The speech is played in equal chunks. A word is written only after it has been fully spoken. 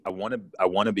I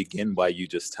want to begin by you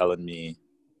just telling me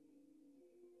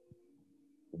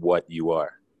what you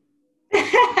are.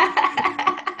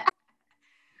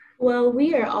 Well,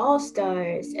 we are all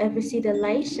stars. Ever see the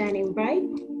light shining bright?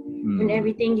 When Hmm.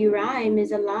 everything you rhyme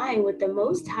is aligned with the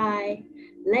Most High,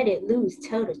 let it loose,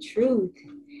 tell the truth.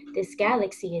 This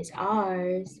galaxy is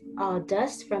ours, all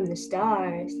dust from the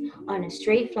stars, on a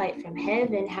straight flight from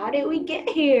heaven. How did we get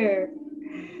here?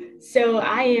 So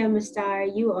I am a star,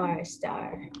 you are a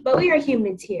star, but we are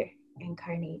humans here,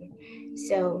 incarnated.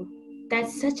 So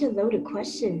that's such a loaded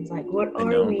question. Like, what I are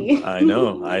know, we? I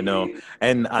know, I know.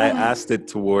 And I asked it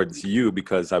towards you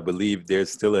because I believe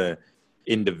there's still a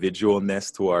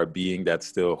individualness to our being that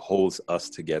still holds us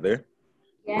together,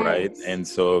 right? Yes. And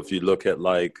so if you look at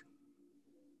like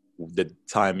the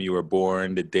time you were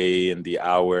born, the day and the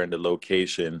hour and the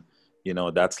location,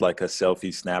 that's like a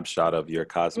selfie snapshot of your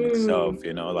cosmic self,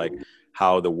 Mm. like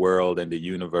how the world and the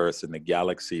universe and the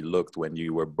galaxy looked when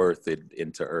you were birthed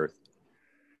into Earth,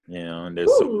 and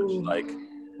there's so much Ooh, like,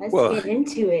 let's well, get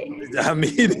into it. I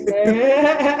mean,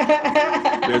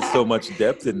 there's so much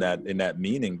depth in that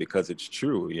meaning because it's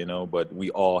true, but we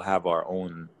all have our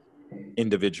own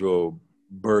individual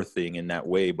birthing in that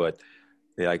way. But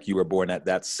like you were born at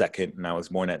that second and I was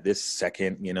born at this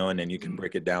second, and then you can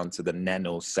break it down to the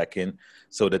nanosecond.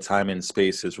 So the time and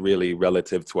space is really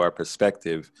relative to our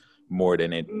perspective more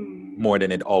than it more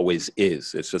than it always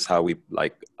is. It's just how we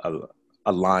like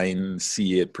align,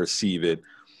 see it, perceive it.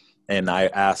 And I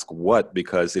ask what,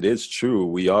 because it is true,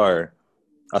 we are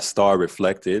a star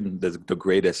reflected, the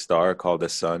greatest star called the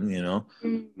sun,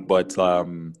 but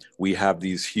we have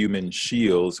these human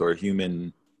shields or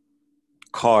human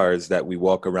cars that we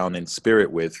walk around in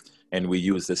spirit with, and we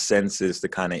use the senses to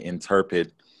kind of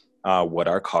interpret what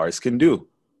our cars can do,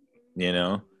 you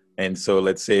know. And so,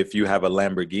 let's say if you have a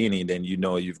Lamborghini, then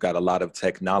you've got a lot of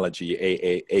technology,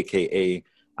 aka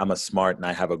I'm a smart and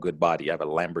I have a good body. I have a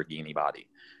Lamborghini body.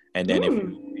 And then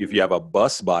if you have a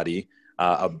bus body,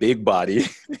 a big body,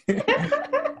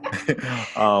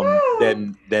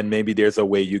 then maybe there's a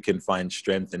way you can find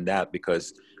strength in that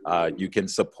because you can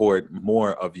support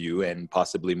more of you and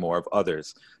possibly more of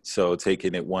others. So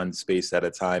taking it one space at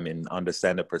a time and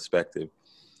understand the perspective.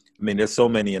 I mean, there's so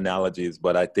many analogies,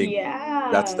 but I think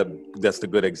that's Yeah. the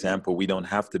good example. We don't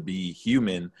have to be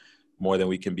human more than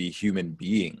we can be human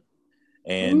being.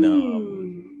 And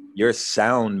Mm. your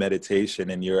sound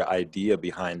meditation and your idea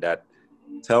behind that,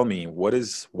 tell me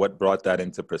what brought that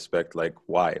into perspective. Like,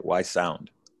 why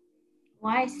sound?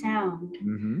 Why sound?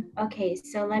 Mm-hmm. Okay,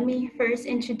 so let me first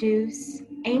introduce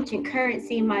ancient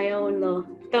currency, my own little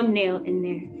thumbnail in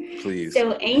there. Please.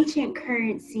 So, ancient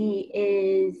currency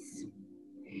is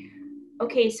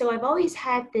okay. So, I've always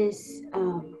had this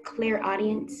clear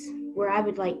audience where I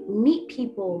would like meet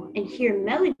people and hear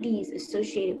melodies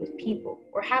associated with people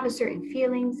or have a certain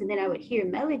feelings, and then I would hear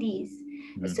melodies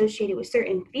Mm. associated with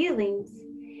certain feelings.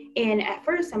 And at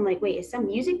first, I'm like, wait, is some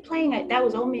music playing? That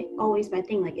was always my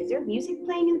thing. Like, is there music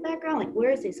playing in the background? Like,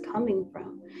 where is this coming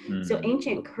from? So, Mm.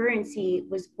 ancient currency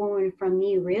was born from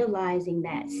me realizing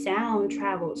that sound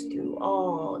travels through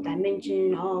all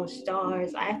dimension, all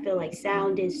stars. I feel like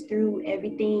sound is through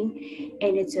everything,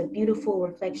 and it's a beautiful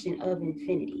reflection of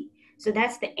infinity. So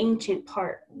that's the ancient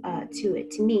part to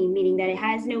it, to me, meaning that it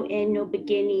has no end, no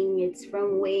beginning. It's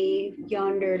from wave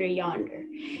yonder to yonder.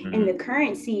 And the Mm.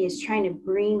 currency is trying to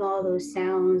bring all those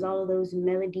sounds, all of those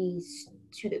melodies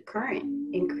to the current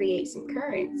and create some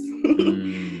currents.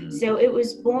 Mm. So it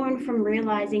was born from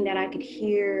realizing that I could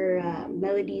hear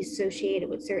melodies associated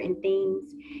with certain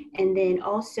things. And then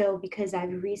also because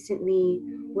I've recently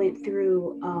went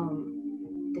through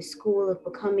the school of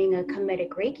becoming a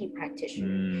Kemetic Reiki practitioner.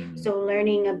 Mm. So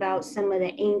learning about some of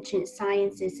the ancient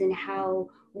sciences and how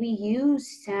we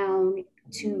use sound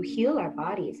to heal our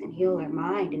bodies and heal our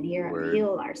mind and Word.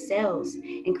 heal ourselves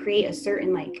and create a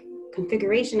certain like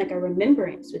configuration, like a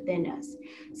remembrance within us.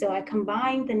 So I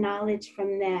combined the knowledge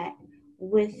from that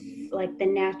with like the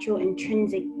natural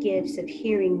intrinsic gifts of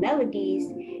hearing melodies,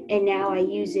 and now I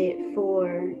use it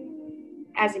for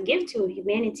as a gift to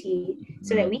humanity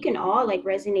so that Mm. we can all like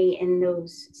resonate in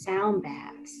those sound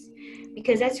baths,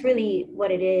 because that's really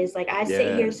what it is. Like I sit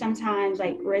Yeah. here sometimes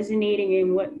like resonating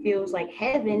in what feels like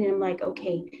heaven, and I'm like,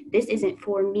 okay, this isn't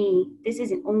for me, this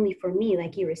isn't only for me,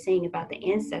 like you were saying about the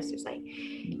ancestors. Like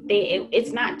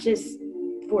it's not just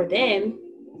for them,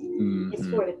 it's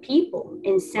Mm-hmm. for the people.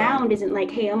 And Right. sound isn't like,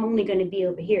 hey, I'm only going to be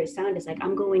over here. Sound is like,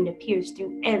 I'm going to pierce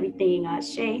through everything,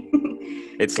 Ashe.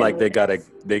 It's like So that's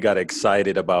they got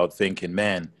excited about thinking,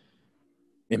 man,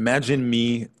 imagine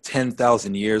me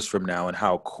 10,000 years from now and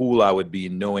how cool I would be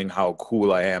knowing how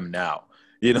cool I am now.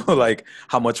 you know, like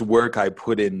how much work I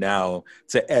put in now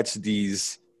to etch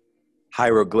these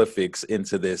hieroglyphics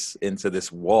into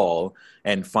this wall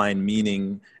and find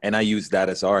meaning. And I use that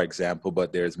as our example,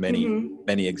 but there's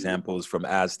many examples from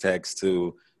Aztecs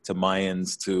to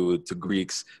Mayans to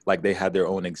Greeks. Like they had their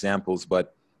own examples.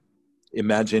 But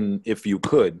imagine if you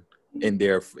could, in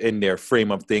their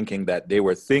frame of thinking, that they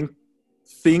were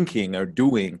thinking or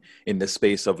doing in the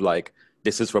space of like,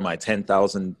 this is for my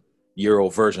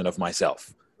 10,000-year-old version of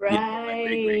myself. You know, my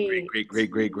Right.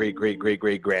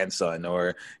 great grandson,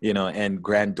 or you know, and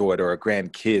granddaughter or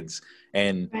grandkids.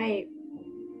 And Right.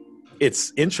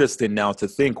 it's interesting now to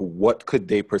think, what could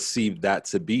they perceive that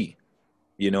to be?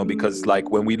 You know, because like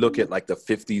when we look at like the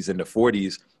 50s and the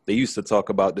 40s, they used to talk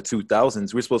about the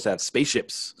 2000s. We're supposed to have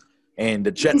spaceships and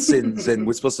the Jetsons, and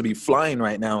we're supposed to be flying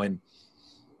right now. And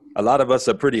a lot of us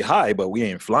are pretty high, but we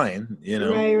ain't flying, you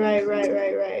know?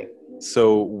 Right.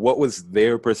 So what was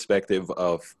their perspective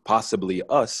of possibly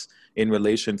us in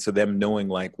relation to them knowing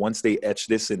like once they etch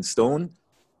this in stone,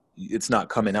 it's not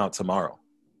coming out tomorrow,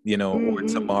 you know, or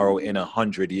tomorrow in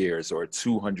 100 years or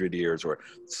 200 years. Or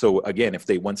so again, if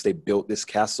they once they built this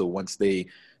castle, once they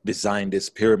designed this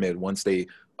pyramid, once they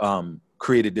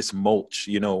created this mulch,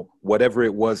 you know, whatever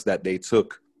it was that they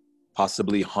took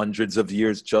possibly hundreds of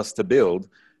years just to build,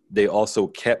 they also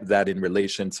kept that in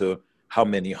relation to how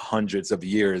many hundreds of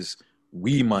years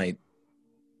we might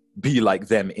be like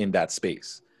them in that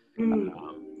space.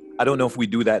 I don't know if we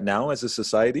do that now as a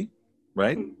society,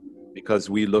 right? Because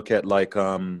we look at like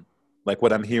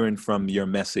what I'm hearing from your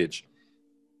message,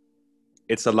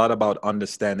 it's a lot about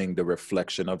understanding the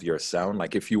reflection of your sound.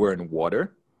 Like if you were in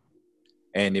water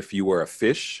and if you were a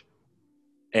fish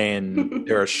and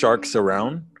there are sharks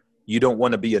around, you don't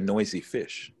want to be a noisy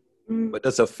fish. But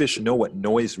does a fish know what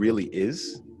noise really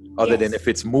is? Other than if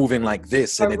it's moving like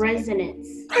this and it's resonance.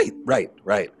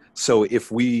 Right. So if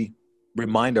we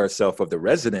remind ourselves of the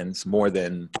resonance more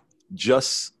than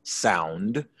just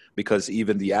sound, because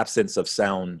even the absence of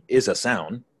sound is a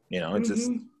sound, you know, it's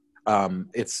just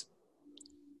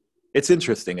it's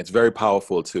interesting. It's very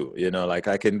powerful too, you know, like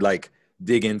I can like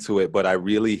dig into it, but I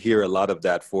really hear a lot of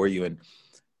that for you. And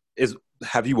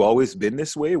have you always been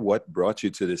this way? What brought you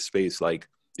to this space? Like,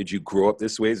 did you grow up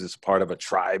this way? Is this part of a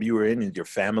tribe you were in your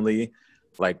family?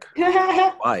 Like,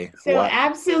 why? So Why?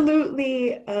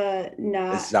 absolutely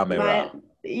not.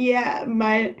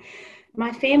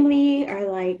 My family are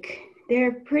like,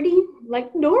 they're pretty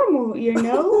like normal, you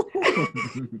know?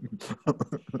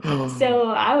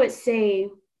 So I would say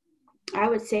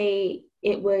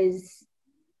it was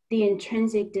the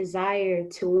intrinsic desire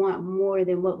to want more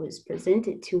than what was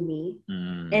presented to me.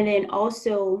 And then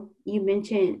also you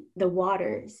mentioned the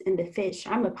waters and the fish.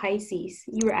 I'm a Pisces.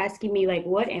 You were asking me like,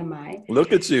 what am I?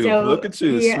 Look at you. So, Look at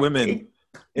you swimming.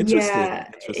 Interesting. Yeah,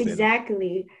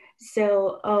 exactly.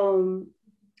 So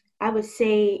I would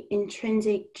say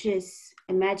intrinsic just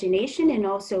imagination and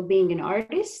also being an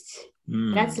artist.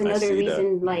 That's another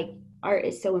reason like art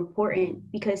is so important,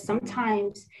 because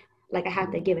sometimes like I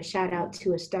have to give a shout out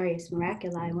to Astarius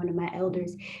Miraculi, one of my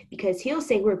elders, because he'll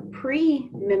say we're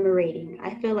pre-memorating.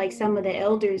 I feel like some of the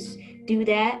elders do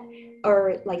that,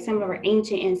 or like some of our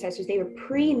ancient ancestors, they were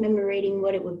pre-memorating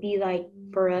what it would be like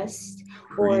for us.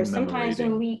 Or sometimes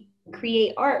when we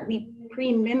create art, we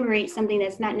pre-memorate something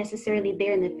that's not necessarily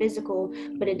there in the physical,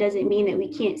 but it doesn't mean that we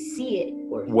can't see it.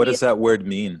 Or what does that word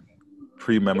mean?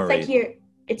 Pre-memorate.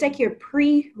 It's like you're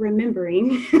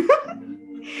pre-remembering.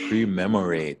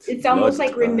 Pre-memorate. It's almost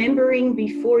like remembering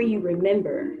before you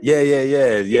remember. Yeah.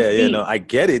 No, I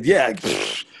get it. Yeah.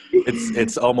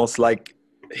 It's almost like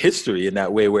history in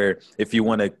that way, where if you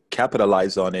want to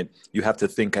capitalize on it, you have to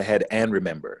think ahead and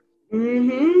remember.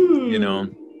 You know,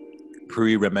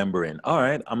 pre-remembering. All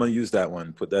right, I'm gonna use that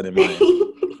one. Put that in mind.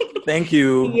 Thank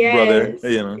you, brother.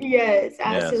 You know. Yes,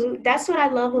 absolutely. Yes. That's what I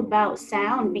love about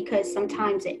sound, because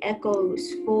sometimes it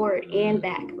echoes forward and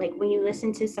back. Like when you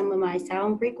listen to some of my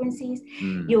sound frequencies,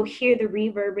 you'll hear the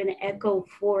reverb and the echo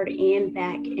forward and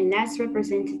back. And that's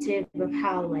representative of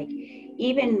how like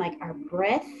even like our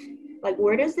breath, like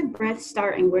where does the breath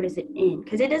start and where does it end?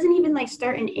 Because it doesn't even like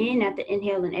start and end at the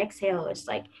inhale and exhale. It's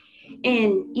like,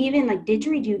 and even like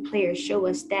didgeridoo players show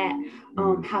us that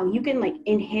how you can like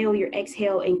inhale your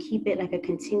exhale and keep it like a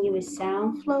continuous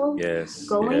sound flow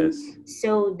going.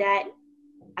 So that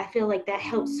I feel like that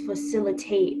helps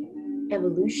facilitate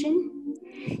evolution.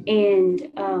 And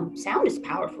sound is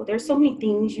powerful. There's so many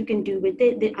things you can do with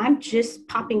it that I'm just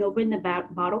popping open the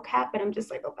bottle cap and I'm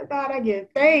just like, oh my God, I give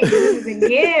thanks. This is a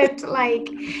gift. Like,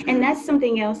 and that's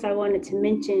something else I wanted to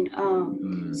mention.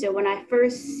 So when I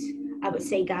first, I would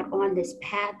say, got on this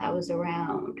path, I was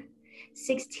around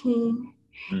 16.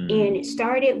 And it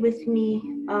started with me,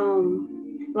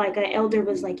 like an elder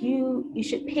was like, you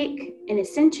should pick an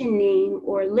ascension name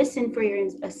or listen for your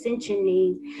ascension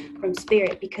name from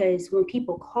spirit, because when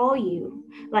people call you,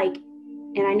 like,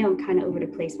 and I know I'm kind of over the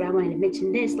place, but I wanted to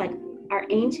mention this, like our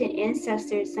ancient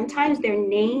ancestors, sometimes their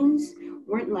names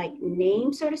weren't like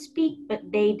names, so to speak, but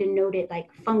they denoted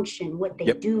like function, what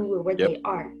they do or what they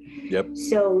are.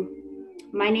 So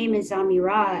my name is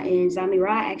Zamira, and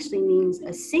Zamira actually means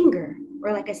a singer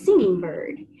or like a singing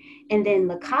bird. And then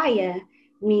Lakaya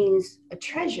means a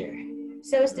treasure.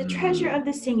 So it's the treasure of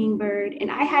the singing bird.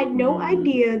 And I had no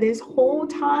idea this whole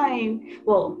time.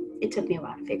 Well, it took me a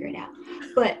while to figure it out.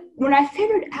 But when I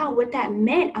figured out what that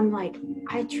meant, I'm like,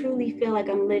 I truly feel like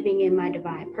I'm living in my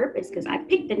divine purpose, because I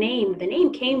picked the name. The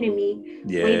name came to me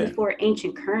way before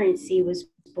ancient currency was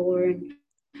born.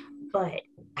 But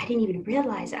I didn't even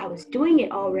realize I was doing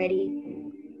it already.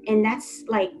 And that's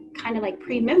like kind of like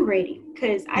pre-memorating,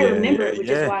 because I remember it, which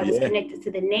is why I was connected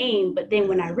to the name. But then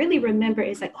when I really remember,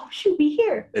 it's like, oh, shoot, we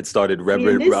here. It started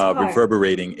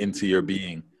reverberating into your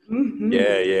being.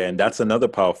 Yeah. And that's another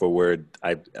powerful word,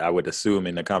 I would assume,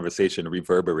 in the conversation,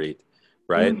 reverberate,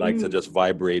 right? Like to just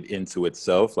vibrate into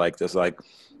itself, like just like,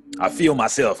 I feel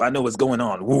myself. I know what's going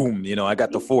on. Boom, I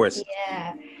got the force.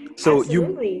 Yeah. So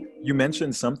absolutely. you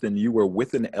mentioned something. You were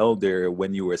with an elder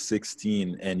when you were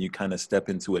 16 and you kind of step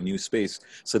into a new space.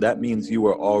 So that means you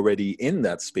were already in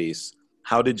that space.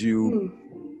 How did you,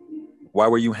 why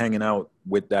were you hanging out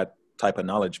with that type of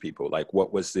knowledge people? Like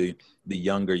what was the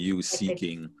younger you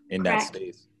seeking in that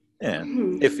space? Yeah.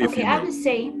 If okay, you I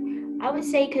would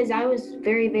say because I was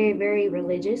very, very, very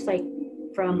religious, like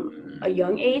from a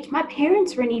young age. My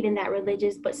parents weren't even that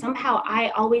religious, but somehow I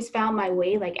always found my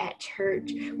way, like at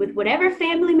church, with whatever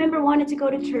family member wanted to go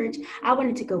to church, I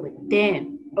wanted to go with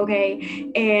them.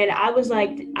 Okay. And I was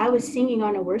singing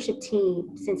on a worship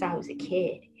team since I was a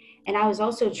kid. And I was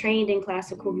also trained in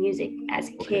classical music as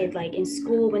a kid, like in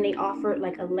school when they offered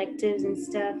like electives and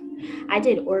stuff. I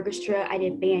did orchestra, I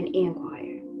did band and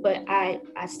choir, but I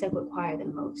stuck with choir the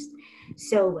most.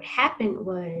 So what happened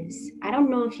was, I don't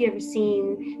know if you ever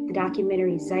seen the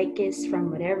documentary Zeitgeist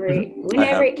from whenever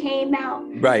it came out.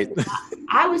 Right.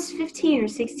 I was 15 or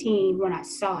 16 when I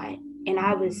saw it, and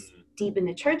I was deep in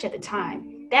the church at the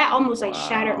time. That almost like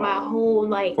shattered my whole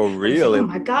like, for real. Like, oh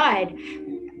my God,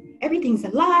 everything's a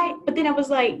lie. But then I was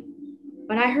like,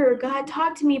 but I heard God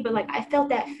talk to me, but like I felt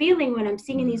that feeling when I'm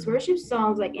singing these worship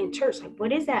songs like in church, like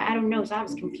what is that? I don't know. So I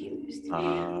was confused.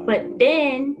 But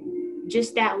then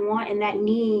just that want and that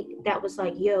need that was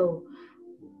like, yo,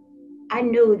 I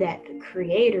know that the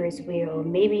creator is real.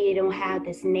 Maybe it don't have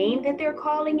this name that they're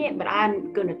calling it, but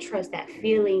I'm gonna trust that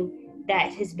feeling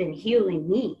that has been healing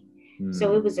me.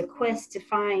 So it was a quest to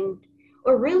find,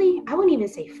 or really, I wouldn't even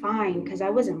say find, because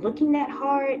I wasn't looking that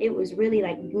hard. It was really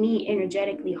like me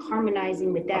energetically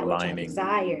harmonizing with that which I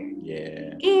desire.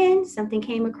 Yeah. And something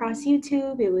came across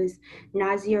YouTube. It was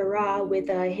Nazir Ra with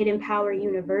Hidden Power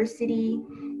University.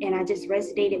 And I just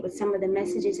resonated with some of the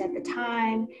messages at the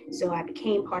time. So I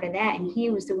became part of that. And he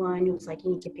was the one who was like,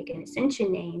 you need to pick an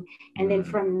ascension name. And then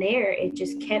from there, it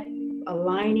just kept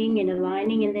aligning. And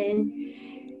then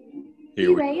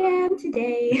here I am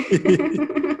today.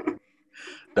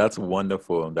 That's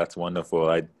wonderful. That's wonderful.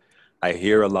 I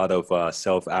hear a lot of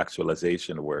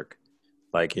self-actualization work.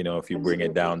 Like, if you bring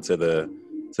it down to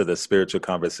the spiritual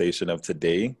conversation of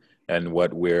today and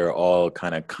what we're all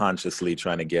kind of consciously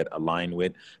trying to get aligned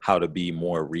with, how to be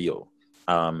more real.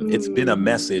 It's been a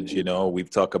message, we've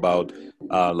talked about,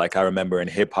 like I remember in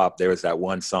hip hop, there was that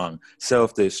one song,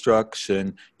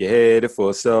 self-destruction, you're headed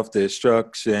for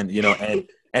self-destruction,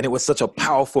 and it was such a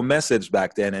powerful message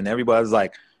back then. And everybody was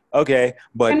like, okay,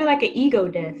 but kind of like an ego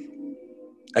death.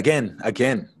 Again,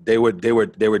 they were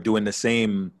doing the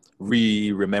same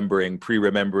pre-remembering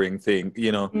thing.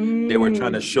 They were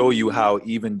trying to show you how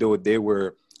even though they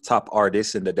were top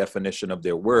artists in the definition of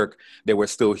their work, they were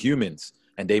still humans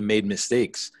and they made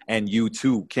mistakes, and you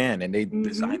too can. And they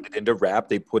designed it into rap,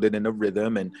 they put it in a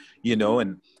rhythm, and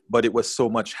but it was so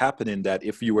much happening that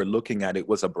if you were looking at it,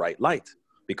 was a bright light.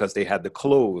 Because they had the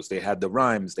clothes, they had the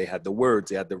rhymes, they had the words,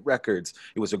 they had the records.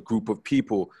 It was a group of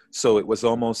people. So it was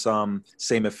almost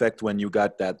same effect when you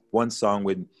got that one song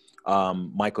with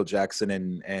Michael Jackson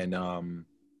and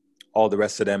all the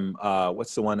rest of them.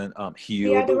 What's the one?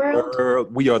 Heal the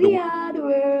World. We are the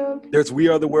world. There's We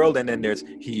Are the World, and then there's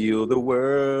Heal the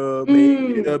World,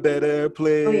 make it a better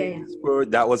place.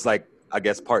 That was like, I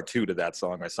guess, part 2 to that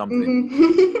song or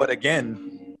something. But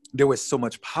again, there was so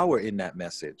much power in that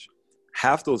message.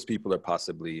 Half those people are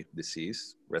possibly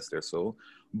deceased, rest their soul.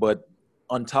 But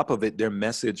on top of it, their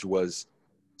message was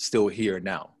still here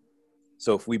now.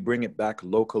 So if we bring it back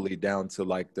locally down to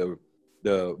like the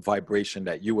vibration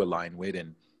that you align with,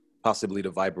 and possibly the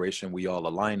vibration we all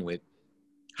align with,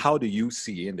 how do you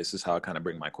see, and this is how I kind of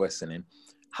bring my question in,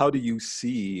 how do you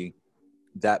see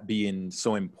that being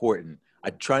so important?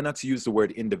 I try not to use the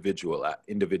word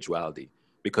individuality,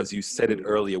 because you said it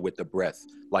earlier with the breath.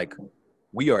 Like,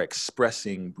 we are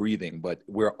expressing breathing, but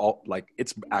we're all like,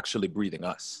 it's actually breathing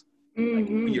us. Like,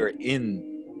 we are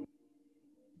in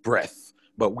breath,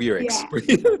 but we are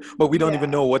but we don't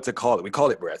even know what to call it. We call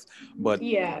it breath, but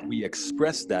we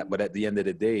express that. But at the end of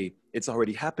the day, it's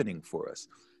already happening for us.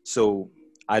 So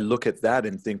I look at that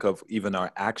and think of even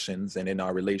our actions and in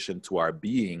our relation to our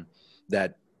being,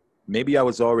 that maybe I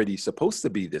was already supposed to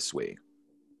be this way.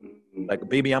 Like,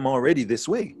 maybe I'm already this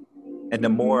way. And the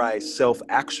more I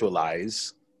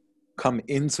self-actualize, come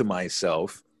into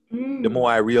myself, the more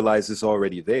I realize it's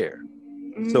already there.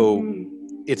 So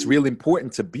it's really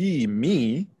important to be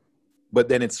me, but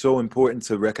then it's so important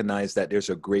to recognize that there's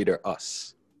a greater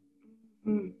us.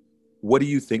 What do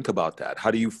you think about that? How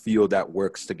do you feel that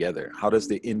works together? How does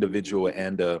the individual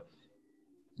and the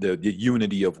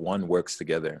unity of one works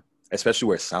together, especially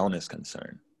where sound is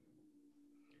concerned?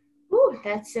 Ooh,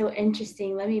 that's so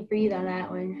interesting. Let me breathe on that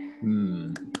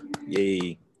one.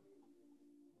 Yay.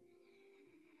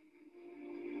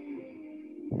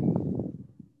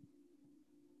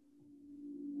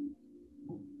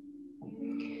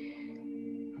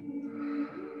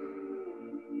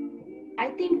 I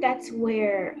think that's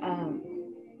where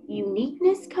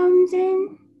uniqueness comes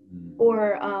in,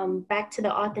 or back to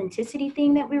the authenticity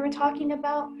thing that we were talking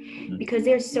about, because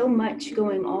there's so much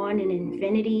going on in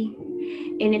infinity.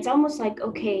 And it's almost like,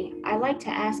 okay, I like to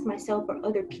ask myself or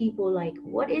other people, like,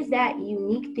 what is that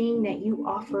unique thing that you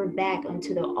offer back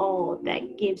unto the all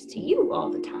that gives to you all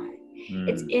the time?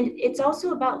 It's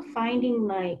also about finding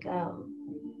like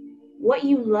what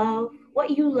you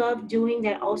love doing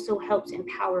that also helps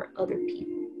empower other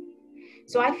people.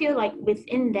 So I feel like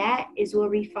within that is where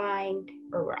we find,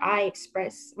 or where I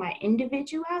express my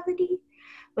individuality.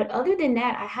 But other than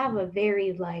that, I have a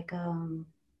very like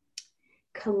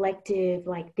collective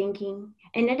like thinking,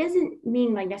 and it doesn't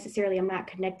mean like necessarily I'm not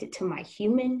connected to my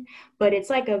human, but it's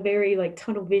like a very like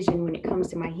tunnel vision when it comes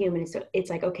to my human. So it's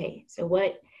like, okay, so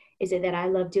what is it that I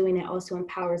love doing that also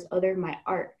empowers my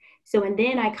art? So, and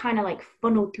then I kind of like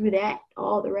funnel through that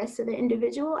all the rest of the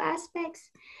individual aspects.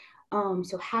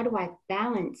 So how do I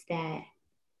balance that?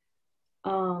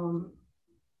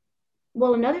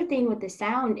 Well, another thing with the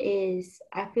sound is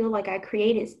I feel like I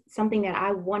created something that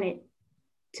I wanted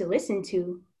to listen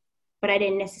to, but I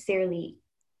didn't necessarily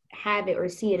have it or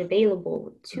see it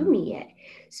available to me yet.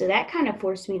 So that kind of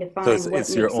forced me to find So what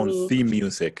it's your makes own me. theme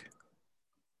music.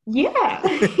 Yeah.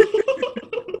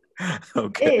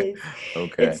 Okay.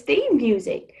 It's theme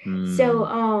music. So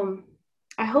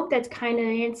I hope that's kind of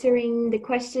answering the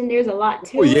question. There's a lot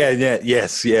to it.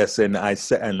 Yes. And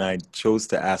I chose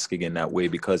to ask again that way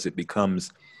because it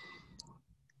becomes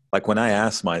like, when I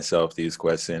ask myself these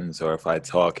questions, or if I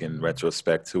talk in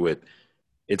retrospect to it,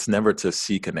 it's never to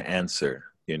seek an answer,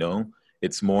 you know?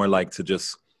 It's more like to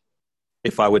just,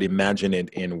 if I would imagine it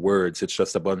in words, it's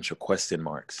just a bunch of question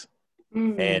marks.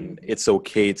 And it's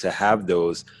okay to have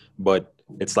those, but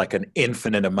it's like an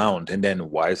infinite amount. And then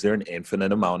why is there an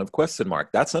infinite amount of question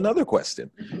mark? That's another question,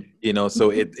 you know? So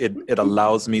it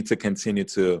allows me to continue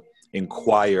to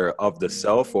inquire of the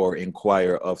self, or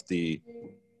inquire of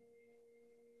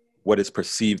what is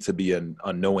perceived to be an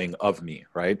unknowing of me,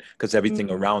 right? Because everything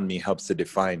around me helps to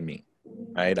define me,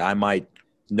 right? I might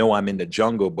know I'm in the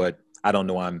jungle, but I don't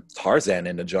know I'm Tarzan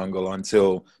in the jungle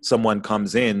until someone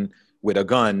comes in with a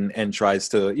gun and tries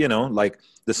to, you know, like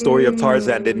the story of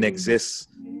Tarzan didn't exist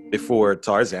before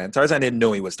Tarzan. Tarzan didn't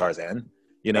know he was Tarzan,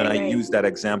 you know, and I use that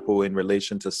example in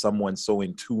relation to someone so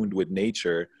in tune with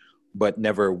nature, but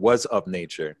never was of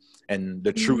nature. And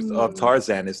the truth of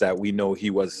Tarzan is that we know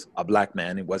he was a black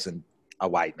man. It wasn't a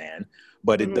white man,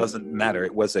 but it doesn't matter.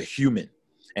 It was a human.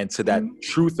 And to that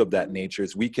truth of that nature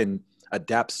is we can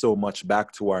adapt so much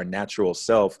back to our natural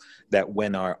self that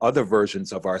when our other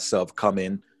versions of ourself come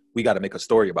in, we got to make a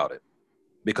story about it.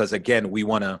 Because again, we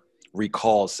want to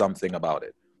recall something about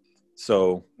it.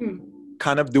 So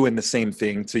kind of doing the same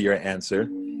thing to your answer,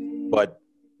 but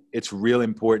it's real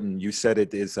important. You said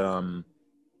it is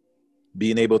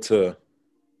being able to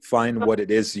find what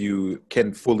it is you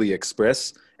can fully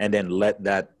express, and then let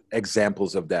that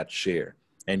examples of that share.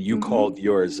 And you called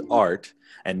yours art,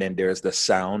 and then there's the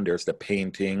sound, there's the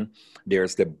painting,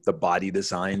 there's the body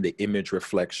design, the image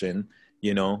reflection,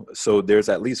 you know? So there's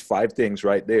at least 5 things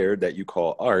right there that you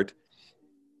call art.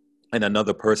 And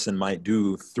another person might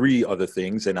do 3 other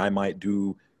things, and I might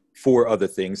do for other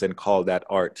things and call that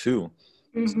art too.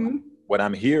 So Mm-hmm. what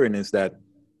I'm hearing is that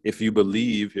if you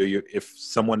believe, if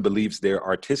someone believes they're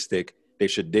artistic, they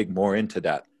should dig more into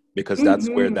that, because that's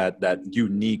where Mm-hmm. that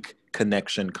unique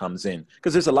connection comes in.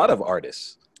 Because there's a lot of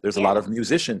artists, there's a lot Yeah. of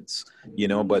musicians,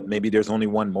 but maybe there's only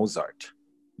one Mozart,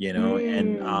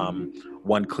 and Mm.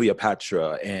 one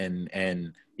Cleopatra, and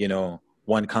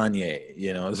one Kanye.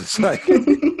 It's just like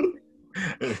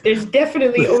There's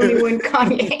definitely only one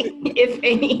Kanye, if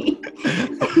any.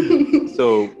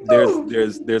 so there's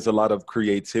Ooh. there's a lot of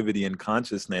creativity and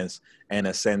consciousness and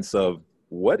a sense of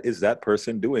what is that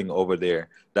person doing over there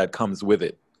that comes with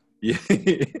it. Yeah.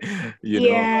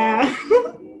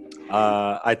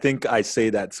 I think I say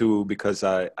that too because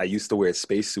I used to wear a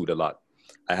spacesuit a lot.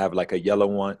 I have like a yellow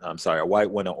one, I'm sorry, a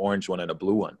white one, an orange one, and a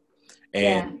blue one.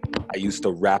 Yeah. And I used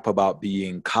to rap about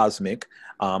being cosmic,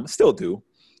 still do.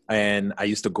 And I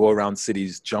used to go around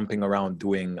cities, jumping around,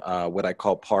 doing what I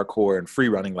call parkour and free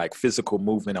running, like physical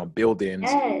movement on buildings.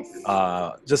 Yes.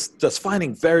 Just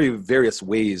finding various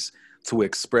ways to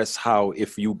express how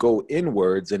if you go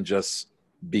inwards and just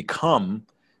become,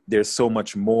 there's so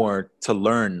much more to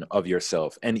learn of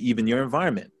yourself and even your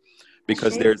environment,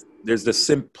 because Ashay. there's the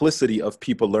simplicity of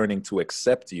people learning to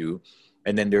accept you,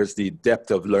 and then there's the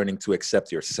depth of learning to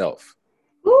accept yourself.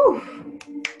 Woo.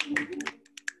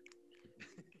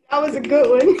 That was a good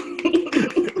one.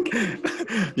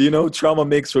 Trauma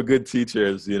makes for good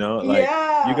teachers, like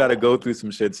you got to Yeah. go through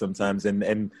some shit sometimes,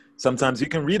 and sometimes you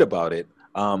can read about it.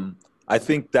 I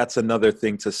think that's another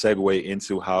thing to segue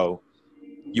into how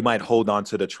you might hold on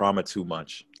to the trauma too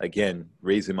much. Again,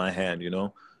 raising my hand,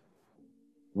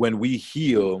 when we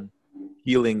heal,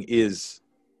 healing it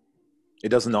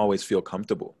doesn't always feel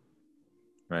comfortable,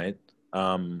 right?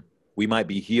 We might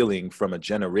be healing from a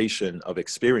generation of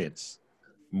experience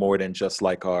more than just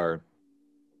like our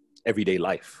everyday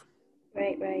life.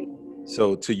 Right, right.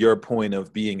 So to your point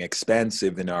of being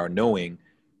expansive in our knowing,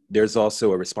 there's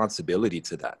also a responsibility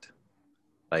to that.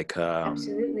 Like,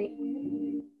 Absolutely.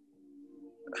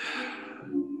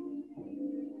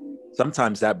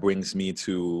 sometimes that brings me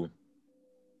to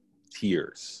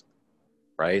tears,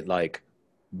 right? Like,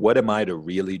 what am I to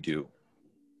really do?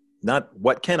 Not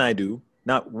what can I do,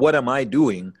 not what am I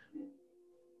doing,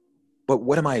 but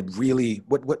what am I really,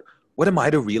 what am I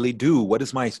to really do? What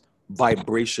is my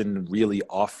vibration really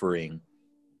offering?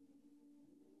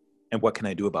 And what can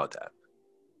I do about that?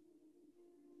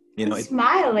 I'm It,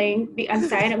 smiling. I'm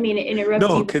sorry, I don't mean to interrupt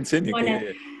no, you, but continue. I want Yeah,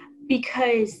 to,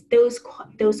 because those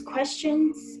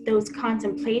questions, those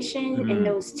contemplation, and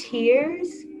yeah. those tears,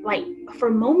 like for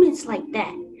moments like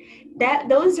that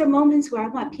those are moments where I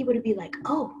want people to be like,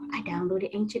 oh, I downloaded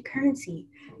ancient currency.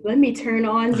 Let me turn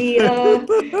on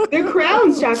the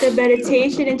crown chakra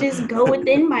meditation and just go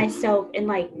within myself. And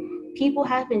like people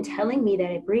have been telling me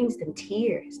that it brings them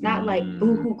tears, not like Mm,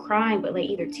 boohoo crying, but like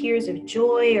either tears of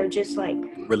joy or just like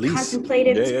release.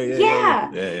 contemplative. Yeah.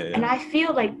 And Yeah. I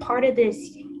feel like part of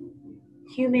this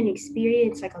human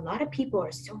experience, like a lot of people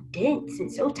are so dense and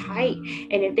so tight, Mm,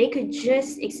 and if they could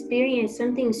just experience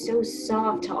something so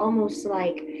soft to almost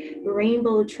like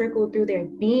rainbow trickle through their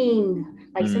being,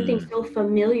 like something mm. so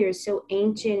familiar, so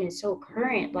ancient and so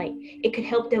current, like it could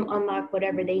help them unlock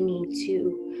whatever they need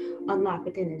to unlock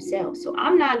within themselves. So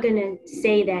I'm not gonna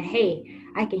say that, hey,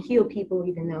 I can heal people,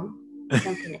 even though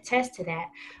some can attest to that.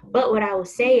 But what I will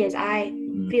say is I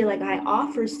feel like I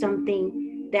offer something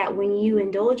that when you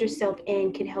indulge yourself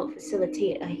in can help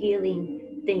facilitate a healing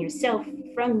within yourself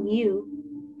from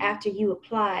you after you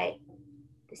apply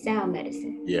the sound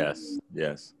medicine. Yes.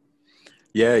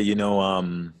 Yeah,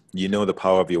 the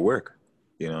power of your work.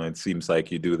 It seems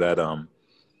like you do that.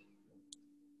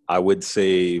 I would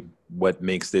say what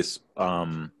makes this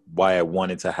why I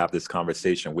wanted to have this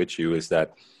conversation with you is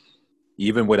that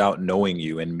even without knowing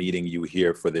you and meeting you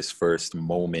here for this first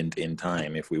moment in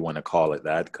time, if we want to call it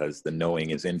that, because the knowing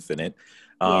is infinite,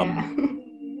 Yeah.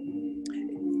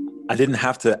 I didn't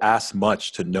have to ask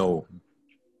much to know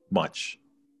much.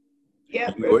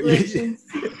 Yeah, You were, reflections.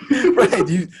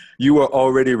 right. You were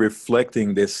already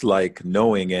reflecting this like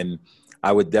knowing, and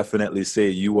I would definitely say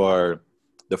you are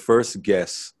the first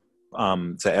guest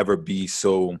to ever be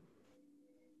so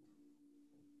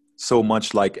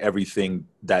much like everything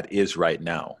that is right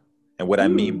now. And what I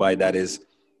mean by that is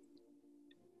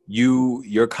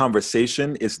your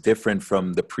conversation is different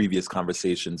from the previous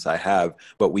conversations I have,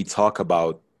 but we talk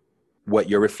about what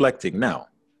you're reflecting now.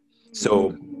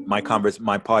 So my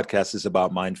podcast is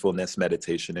about mindfulness,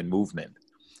 meditation, and movement.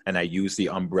 And I use the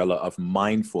umbrella of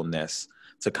mindfulness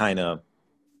to kind of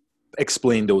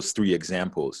explain those three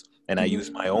examples. And I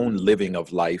use my own living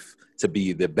of life to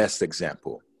be the best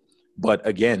example. But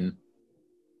again,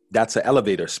 that's an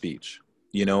elevator speech,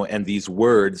 you know, and these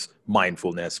words,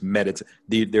 mindfulness,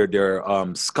 they're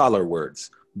scholar words,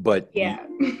 but Yeah.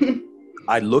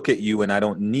 I look at you and I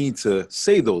don't need to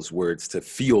say those words to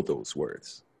feel those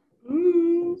words.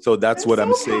 So that's That's what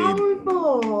I'm so saying.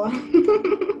 powerful.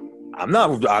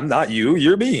 I'm not you,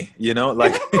 you're me, you know,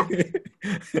 like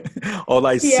all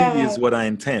I see Yeah. is what I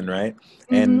intend, right?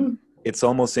 And Hmm. it's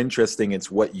almost interesting.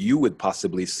 It's what you would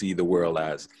possibly see the world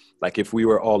as. Like if we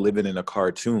were all living in a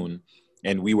cartoon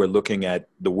and we were looking at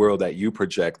the world that you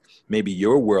project, maybe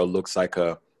your world looks like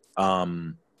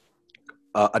um,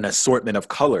 an assortment of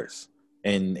colors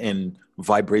and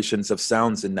vibrations of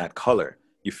sounds in that color.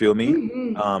 You feel me?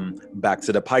 Hmm. Back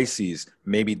to the Pisces,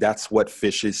 maybe that's what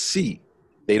fishes see.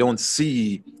 They don't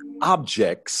see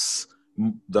objects,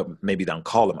 maybe don't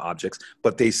call them objects,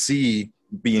 but they see,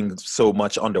 being so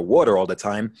much underwater all the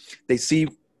time, they see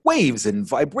waves and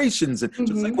vibrations. And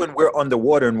just like Hmm. when we're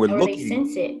underwater and we're Or they looking,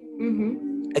 sense it.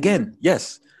 Hmm. again,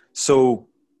 yes. So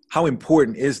how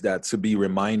important is that to be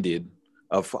reminded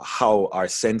of how our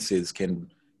senses can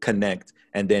connect?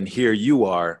 And then here you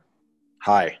are,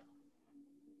 hi,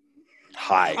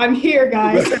 hi. I'm here,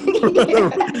 guys.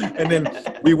 And then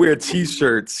we wear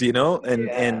t-shirts, you know,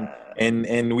 Yeah.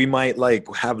 and we might like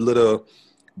have little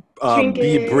bead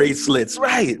Trinkets. bracelets,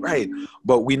 right,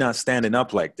 but we're not standing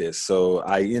up like this. So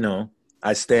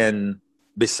I stand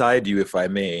beside you, if I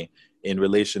may, in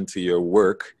relation to your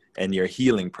work and your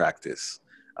healing practice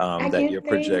I that give you're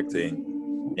thanks. projecting.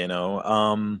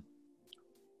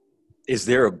 Is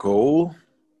there a goal,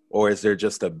 or is there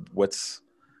just what is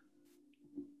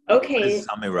Okay.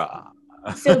 Samira?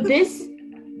 So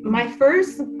my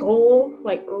first goal,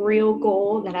 like real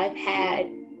goal that I've had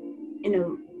in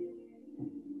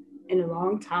a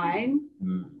long time,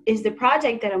 Mm, is the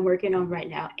project that I'm working on right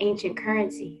now, Ancient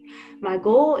Currency. My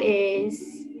goal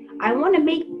is I want to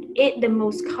make it the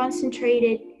most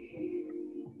concentrated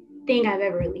thing I've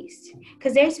ever released.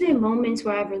 Because there's been moments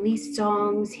where I've released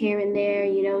songs here and there,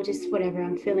 just whatever,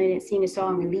 I'm feeling it, sing a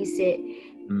song, release it.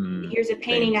 Here's a same,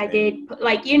 painting I same. did,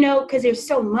 like, because there's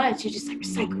so much, you're just like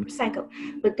Mm-hmm. recycle.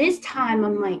 But this time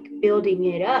I'm like building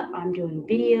it up. I'm doing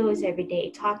videos every day,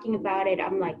 talking about it.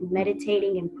 I'm like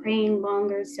meditating and praying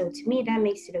longer. So to me, that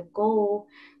makes it a goal,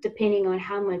 depending on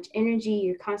how much energy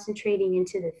you're concentrating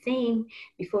into the thing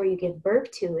before you give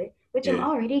birth to it, which I'm Yeah.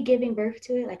 already giving birth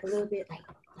to it, like a little bit, like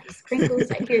sprinkles,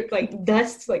 like here, like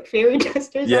dust, like fairy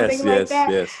dust or Yes, something like yes, that.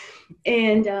 yes.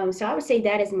 And so I would say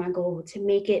that is my goal, to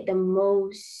make it the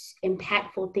most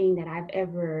impactful thing that I've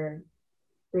ever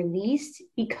released,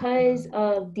 because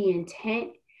of the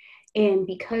intent and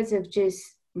because of just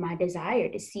my desire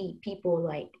to see people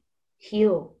like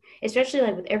heal, especially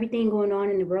like with everything going on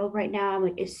in the world right now. I'm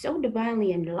like, it's so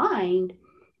divinely aligned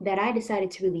that I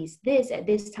decided to release this at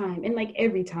this time. And like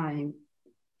every time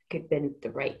could have been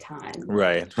the right time,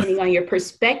 Right. depending on your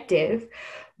perspective.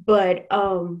 But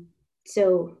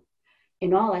so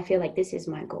in all, I feel like this is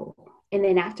my goal. And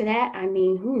then after that, I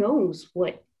mean, who knows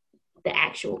what the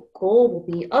actual goal will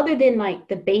be, other than like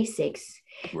the basics,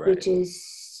 Right. which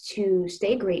is to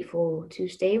stay grateful, to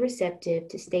stay receptive,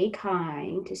 to stay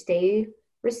kind, to stay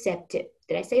receptive.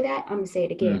 Did I say that? I'm gonna say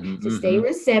it again. Mm-hmm, To stay mm-hmm.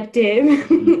 receptive.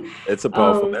 It's a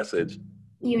powerful um, message.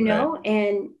 Right.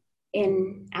 and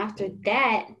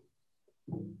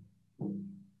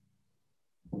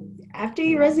after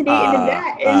you resonate into Ah,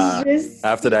 that, it's ah. just,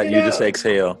 After that, you just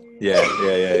exhale. Yeah,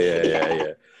 yeah, yeah, yeah, yeah,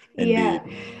 yeah. yeah.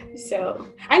 Indeed. So,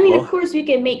 I mean, of Well, course, we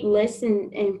can make lists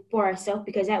and for ourselves,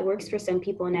 because that works for some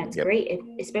people and that's yep. great,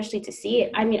 especially to see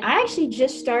it. I mean, I actually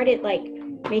just started like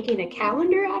making a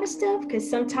calendar out of stuff, because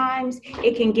sometimes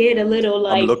it can get a little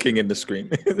I'm like, looking in the screen.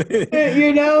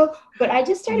 but I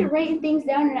just started Mm, writing things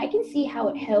down and I can see how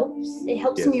it helps. It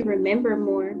helps me yes. remember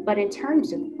more. But in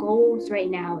terms of goals right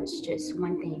now, it's just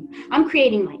one thing. I'm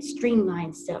creating like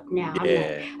streamlined stuff now. I'm like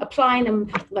Yeah. applying them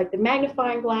like the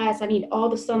magnifying glass. I need all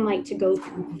the sunlight to go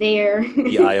through there.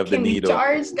 The eye of the Can we needle.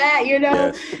 charge that,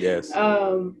 Yes, yes.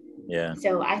 Um, Yeah.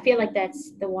 so I feel like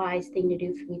that's the wise thing to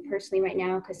do for me personally right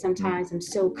now, because Mm, sometimes I'm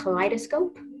so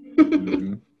kaleidoscope.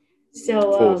 mm-hmm. So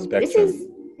Full this spectrum. is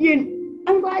you.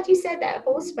 I'm glad you said that,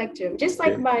 full spectrum. Just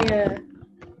like Yeah. my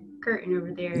curtain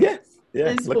over there Yeah.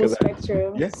 Yeah. is Look full at that.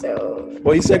 spectrum. Yeah. So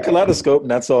Well, you said yeah. kaleidoscope, and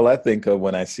that's all I think of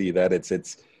when I see that.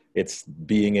 It's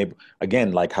being able,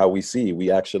 again, like how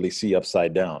we actually see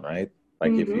upside down, right?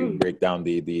 Like if you Mm-hmm. break down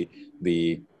the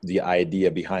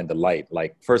idea behind the light.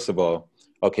 Like first of all,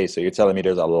 okay, so you're telling me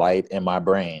there's a light in my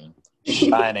brain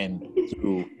shining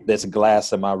through this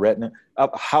glass in my retina.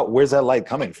 Where's that light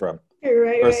coming from?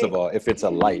 Right, First of right. all, if it's a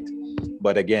light,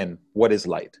 but again, what is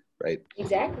light, right?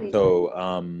 Exactly. So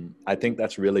I think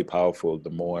that's really powerful. The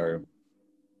more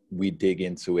we dig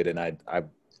into it, and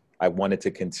I wanted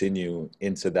to continue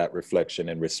into that reflection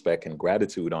and respect and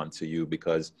gratitude onto you,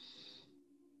 because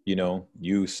you know,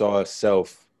 you saw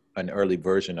an early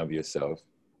version of yourself,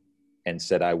 and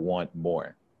said, I want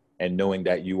more. And knowing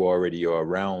that you already are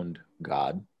around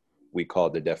God, we call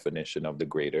the definition of the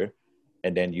greater.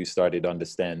 And then you started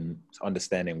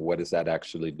understanding what does that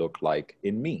actually look like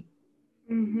in me.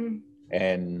 Mm-hmm.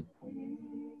 And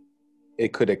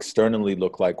it could externally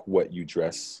look like what you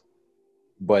dress,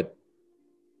 but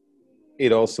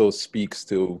it also speaks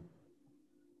to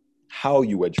how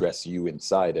you address you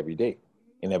inside every day,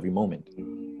 in every moment.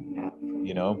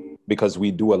 You know, because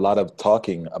we do a lot of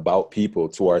talking about people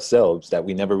to ourselves that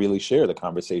we never really share the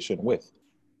conversation with.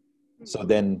 So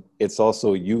then it's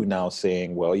also you now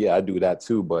saying, well, yeah, I do that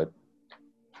too, but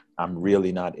I'm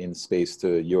really not in space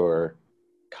to your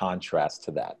contrast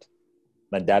to that.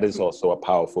 And that is also a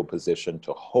powerful position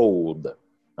to hold.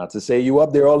 Not to say you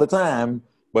up there all the time,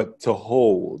 but to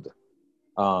hold.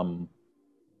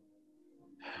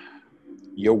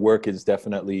 Your work is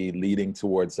definitely leading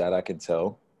towards that, I can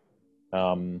tell.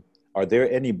 Are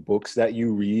there any books that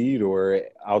you read, or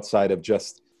outside of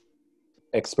just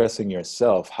expressing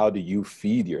yourself, how do you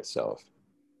feed yourself?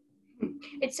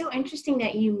 It's so interesting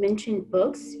that you mentioned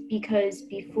books, because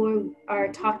before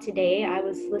our talk today, I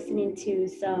was listening to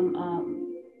some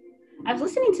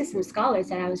scholars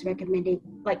that I was recommending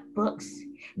like books,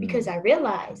 because I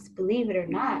realized, believe it or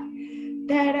not,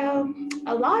 that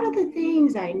a lot of the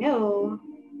things I know,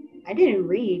 I didn't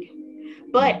read.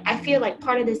 But I feel like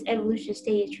part of this evolution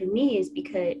stage for me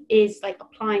is like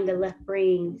applying the left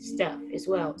brain stuff as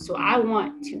well. So I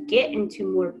want to get into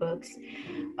more books,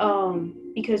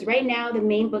 because right now the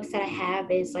main books that I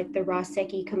have is like the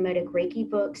Raseki Comedic Reiki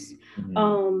books.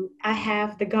 I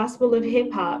have The Gospel of Hip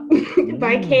Hop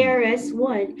by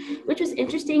KRS-One, which was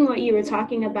interesting what you were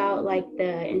talking about, like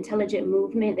the intelligent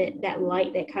movement, that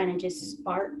light that kind of just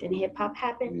sparked and hip hop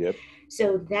happened. Yep.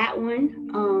 So that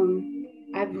one.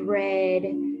 I've read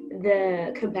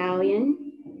The Kabbalion,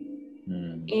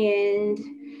 and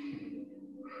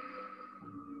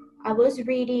I was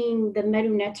reading the Medu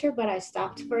Neter, but I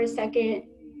stopped for a second,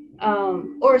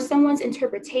 or someone's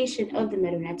interpretation of the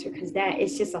Medu Neter, because that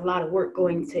is just a lot of work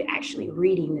going to actually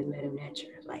reading the Medu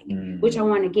Neter, like which I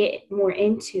want to get more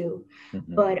into.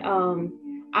 But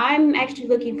I'm actually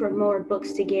looking for more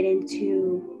books to get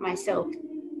into myself.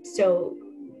 So,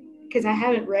 because I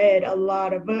haven't read a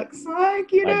lot of books,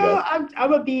 like, you know, I'm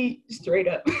gonna be straight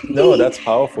up. No, that's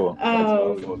powerful. That's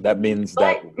powerful. That means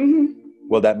that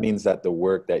means that the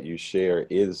work that you share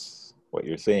is what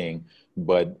you're saying.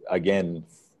 But again,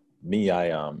 me,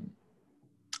 I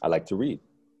like to read,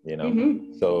 you know.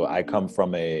 So I come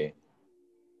from a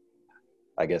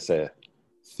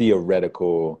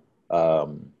theoretical,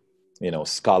 you know,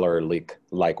 scholarly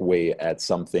like way at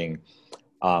something.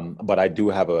 But I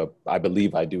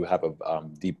believe I do have a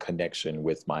deep connection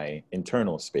with my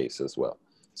internal space as well.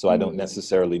 So I don't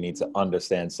necessarily need to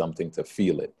understand something to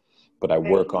feel it, but I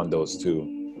work on those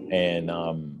too. And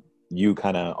you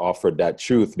kind of offered that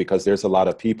truth, because there's a lot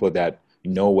of people that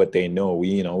know what they know.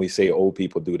 We say old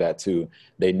people do that too.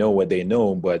 They know what they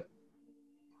know, but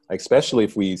especially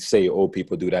if we say old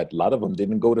people do that, a lot of them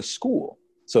didn't go to school.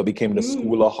 So it became the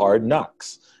school of hard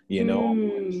knocks.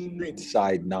 Street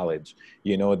side knowledge,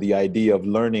 the idea of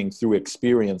learning through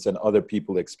experience and other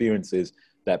people's experiences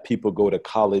that people go to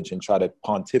college and try to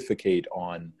pontificate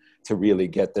on to really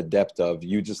get the depth of.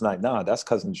 You just like, nah, that's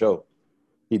Cousin Joe.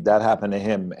 That happened to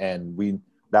him. And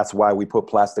that's why we put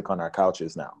plastic on our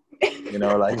couches now,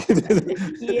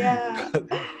 Yeah.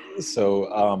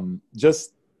 So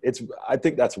I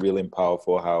think that's really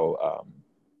powerful how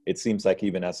it seems like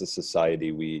even as a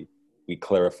society, we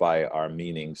clarify our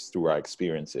meanings through our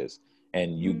experiences.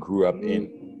 And you grew up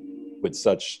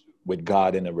with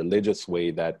God in a religious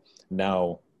way that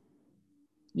now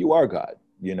you are God,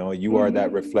 you are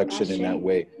that reflection in that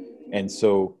way. And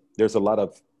so there's a lot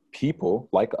of people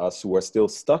like us who are still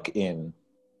stuck in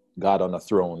God on a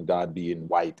throne, God being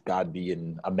white, God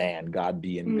being a man, God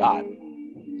being God,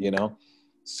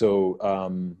 So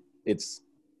it's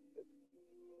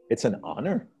an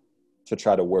honor to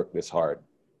try to work this hard.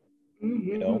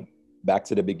 Back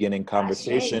to the beginning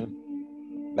conversation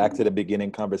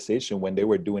when they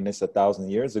were doing this 1,000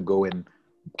 years ago and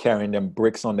carrying them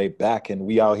bricks on their back, and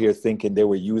we out here thinking they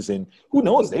were using, who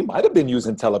knows, they might have been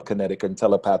using telekinetic and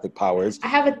telepathic powers. I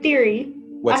have a theory.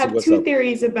 I have two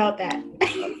theories about that.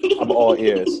 I'm all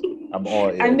ears.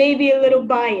 I may be a little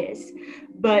biased,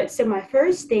 but so my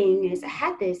first thing is I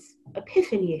had this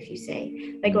epiphany, if you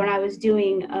say, like when I was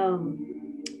doing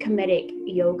comedic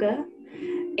yoga,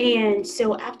 And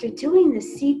so after doing the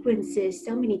sequences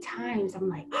so many times, I'm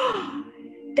like, oh,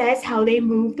 that's how they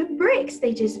move the bricks.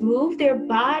 They just move their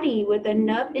body with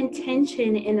enough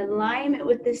intention in alignment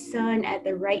with the sun at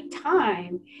the right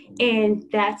time. And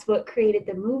that's what created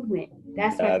the movement.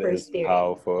 That's my That first is theory.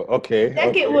 powerful. Okay, Second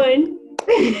okay. one.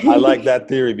 I like that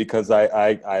theory because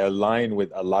I align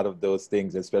with a lot of those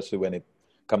things, especially when it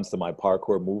comes to my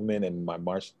parkour movement and my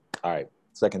march. All right,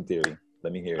 second theory.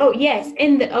 Let me hear it. Oh, yes.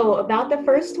 About the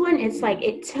first one, it's like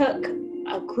it took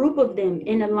a group of them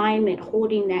in alignment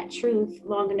holding that truth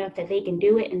long enough that they can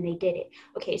do it, and they did it.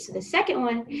 Okay, so the second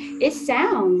one is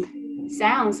sound.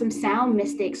 Some sound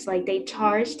mystics, like they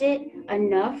charged it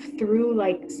enough through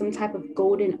like some type of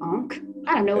golden ankh.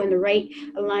 I don't know, Okay. in the right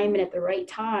alignment at the right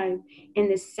time.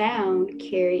 And the sound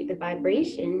carried the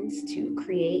vibrations to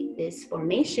create this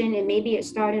formation. And maybe it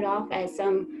started off as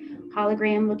some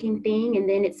hologram looking thing, and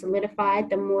then it solidified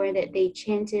the more that they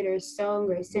chanted or sung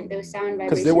or sent those sound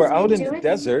Because they vibrations were out in into the it.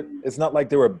 desert. It's not like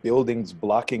there were buildings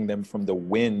blocking them from the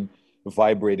wind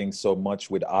vibrating so much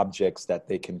with objects that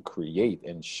they can create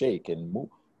and shake and move.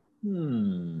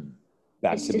 Hmm.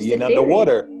 Back It's to just a being theory.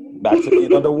 underwater. Back to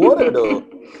being underwater, though.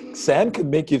 Sand could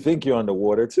make you think you're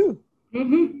underwater, too.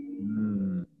 Mm-hmm.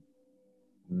 Hmm.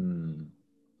 Hmm.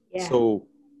 Yeah. So,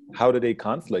 how do they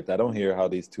conflict? I don't hear how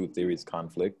these two theories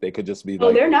conflict. They could just be Oh,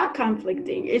 like, they're not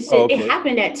conflicting. It's oh, just it okay.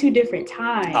 happened at two different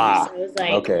times. So Ah, it's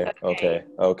like, okay, okay, okay,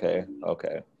 okay,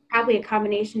 okay. probably a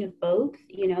combination of both,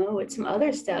 with some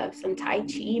other stuff, some Tai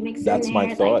Chi mixed in That's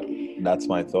my there. Like, thought. That's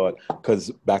my thought.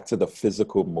 Because back to the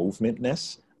physical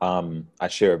movementness, I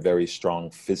share a very strong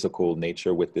physical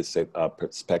nature with this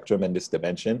spectrum and this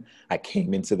dimension. I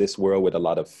came into this world with a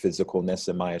lot of physicalness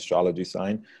in my astrology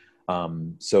sign.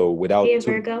 So are you without a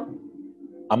too, Virgo?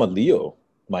 I'm a Leo.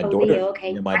 My Oh, daughter, Leo. yeah,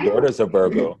 Okay. my I know. daughter's a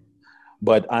Virgo,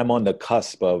 but I'm on the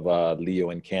cusp of Leo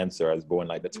and Cancer. I was born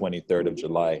like the 23rd of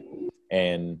July,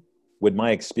 and with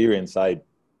my experience, I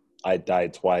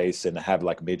died twice and I have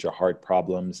like major heart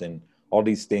problems and all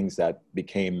these things that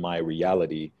became my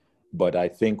reality. But I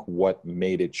think what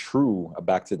made it true,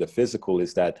 back to the physical,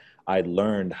 is that I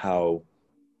learned how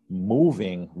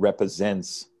moving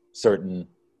represents certain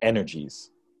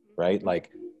energies, right?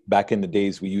 Like back in the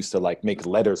days, we used to like make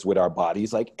letters with our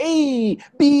bodies, like A,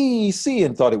 B, C,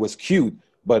 and thought it was cute.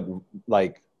 But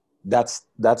like that's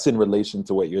in relation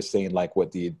to what you're saying, like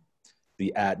what the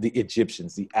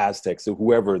Egyptians, the Aztecs, or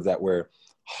whoever that were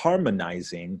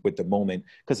harmonizing with the moment.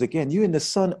 Because again, you're in the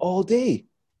sun all day.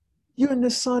 You're in the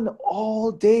sun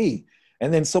all day.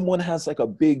 And then someone has like a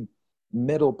big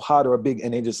metal pot or a big,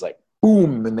 and they just like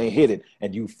boom, and they hit it,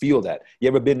 and you feel that. You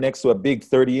ever been next to a big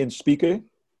 30-inch speaker?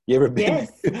 You ever been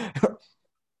Yes.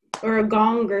 Or a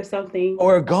gong or something.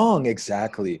 or a gong,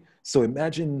 exactly. So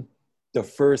imagine the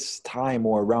first time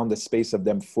or around the space of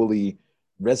them fully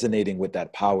resonating with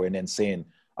that power and then saying,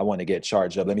 I want to get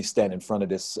charged up. Let me stand in front of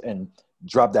this and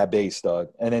drop that bass, dog.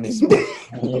 And then it's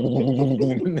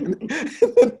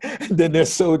and then they're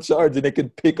so charged and they can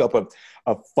pick up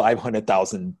a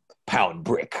 500,000 pound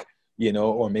brick,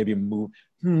 or maybe move.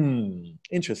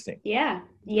 Interesting. Yeah.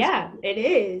 Yeah, it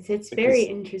is. It's very Because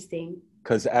interesting.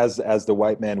 because as the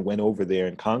white man went over there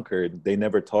and conquered, they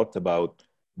never talked about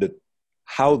the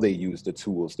how they used the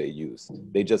tools they used.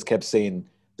 They just kept saying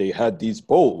they had these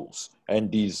bowls and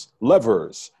these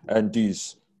levers and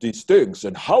these things,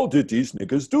 and how did these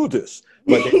niggas do this?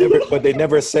 But they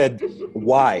never said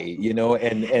why,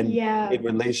 and Yeah. in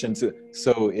relation to,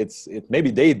 so it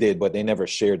maybe they did, but they never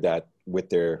shared that with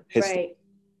their history. Right.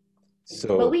 But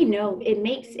So we know it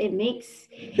makes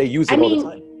they use I it all the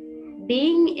time. mean,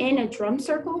 being in a drum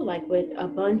circle, like with a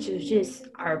bunch of just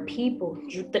our people,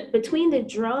 between the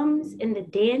drums and the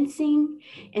dancing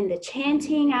and the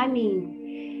chanting, I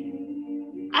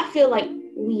mean, I feel like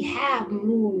we have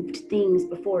moved things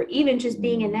before, even just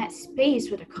being in that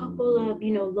space with a couple of,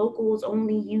 locals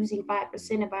only using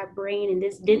 5% of our brain and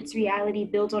this dense reality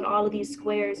built on all of these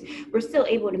squares, we're still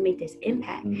able to make this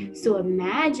impact. So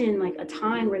imagine like a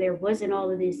time where there wasn't all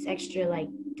of this extra like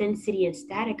density and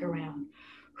static around.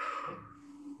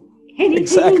 Anything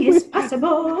Exactly. is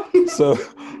possible.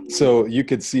 So you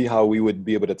could see how we would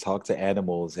be able to talk to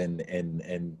animals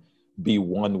and be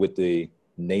one with the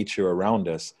nature around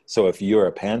us. So if you're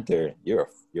a panther, you're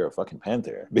a fucking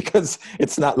panther, because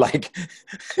it's not like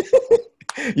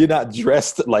you're not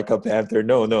dressed like a panther.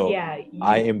 No, no. Yeah,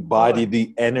 I you embody are.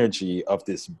 the energy of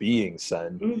this being,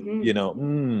 son.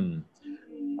 Mm-hmm.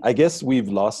 I guess we've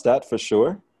lost that for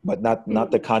sure, but not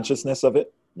the Mm. consciousness of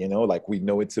it. Like we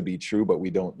know it to be true, but we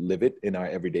don't live it in our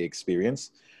everyday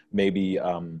experience. Maybe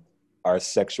our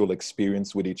sexual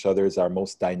experience with each other is our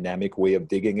most dynamic way of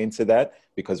digging into that,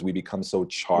 because we become so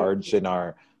charged in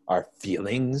our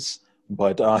feelings.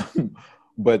 But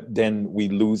but then we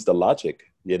lose the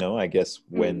logic, I guess,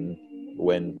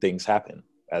 when things happen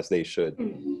as they should.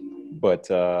 But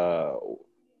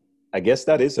I guess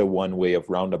that is a one way of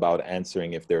roundabout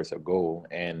answering if there's a goal.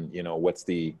 And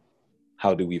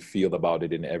how do we feel about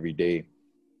it in every day?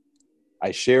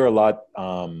 I share a lot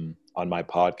on my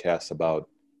podcast about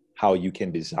how you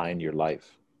can design your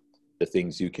life, the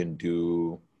things you can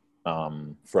do,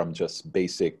 from just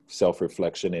basic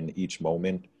self-reflection in each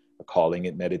moment, calling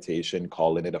it meditation,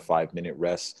 calling it a 5-minute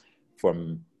rest,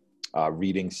 from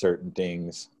reading certain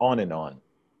things, on and on.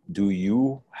 Do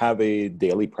you have a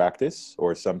daily practice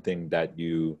or something that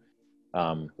you,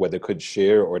 whether could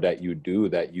share or that you do,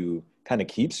 that you kind of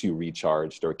keeps you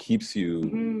recharged or keeps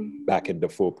you back into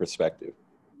full perspective?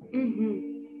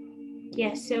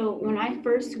 Yeah, so when I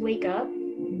first wake up,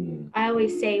 I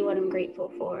always say what I'm grateful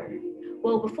for.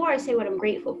 Well, before I say what I'm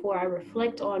grateful for, I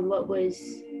reflect on what was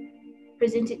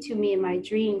presented to me in my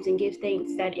dreams and give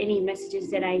thanks that any messages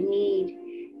that I need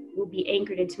will be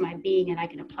anchored into my being and I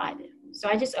can apply them. So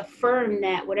I just affirm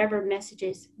that whatever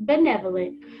messages,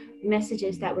 benevolent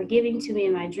messages that were giving to me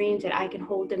in my dreams, that I can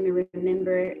hold them and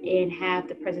remember and have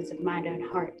the presence of mind and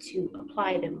heart to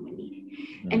apply them when needed.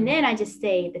 And then I just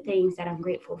say the things that I'm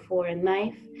grateful for in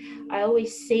life. I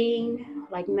always sing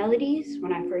like melodies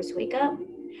when I first wake up.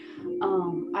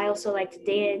 I also like to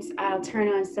dance. I'll turn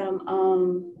on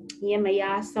some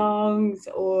Yemaya songs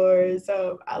or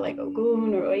some I like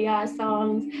Ogun or Oya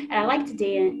songs, and I like to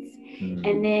dance.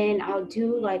 And then I'll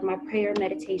do like my prayer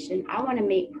meditation. I want to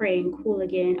make praying cool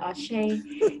again, Ashe.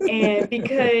 And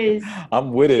because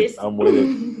I'm with it. I'm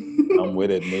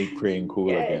with it. Make praying cool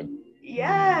again.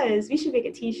 Yes, we should make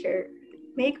a t-shirt.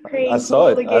 Make praying I saw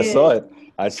cool it. again.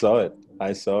 I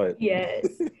saw it. Yes.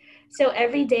 So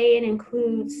every day it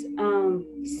includes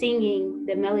singing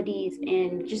the melodies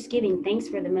and just giving thanks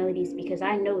for the melodies, because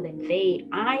I know that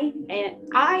I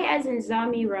as in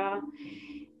Zamira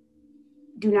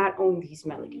do not own these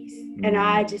melodies. And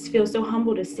I just feel so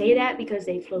humble to say that, because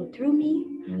they flow through me.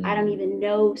 I don't even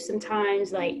know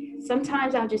sometimes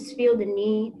I'll just feel the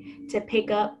need to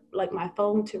pick up like my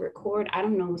phone to record. I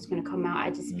don't know what's going to come out. I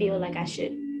just feel like I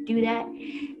should do that.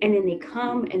 And then they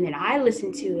come and then I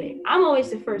listen to it. I'm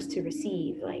always the first to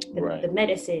receive like the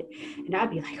medicine. And I'll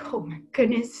be like, oh my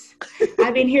goodness,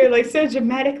 I've been here like so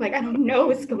dramatic. Like, I don't know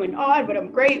what's going on, but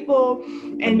I'm grateful.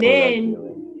 And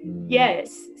then,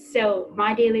 yes. So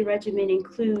my daily regimen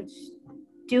includes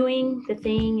doing the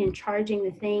thing and charging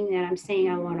the thing that I'm saying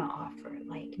I want to offer.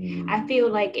 Like, I feel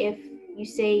like if you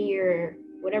say you're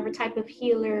whatever type of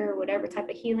healer, whatever type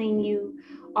of healing you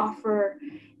offer,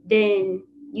 then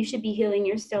you should be healing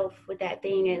yourself with that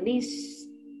thing at least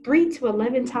 3 to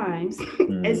 11 times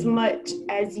as much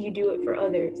as you do it for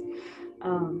others.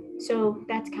 So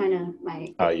that's kind of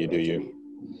my how you regimen. Do you.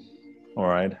 All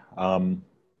right.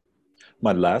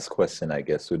 My last question, I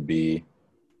guess, would be,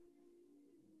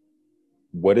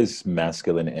 what is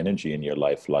masculine energy in your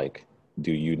life like?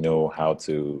 Do you know how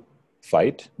to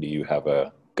fight? Do you have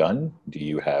a gun? Do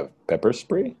you have pepper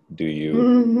spray? Do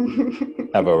you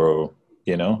have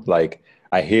like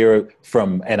I hear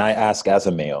from, and I ask as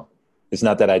a male, it's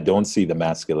not that I don't see the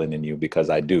masculine in you,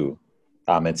 because I do.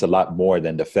 It's a lot more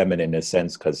than the feminine in a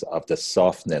sense, because of the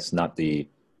softness, not the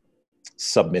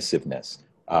submissiveness.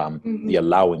 The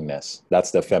allowingness,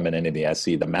 that's the femininity I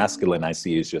see. The masculine I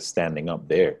see is just standing up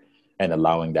there and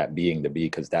allowing that being to be,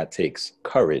 because that takes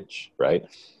courage, right?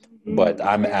 But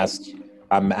I'm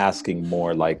asking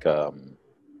more like an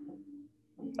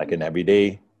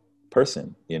everyday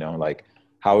person, like,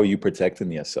 how are you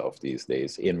protecting yourself these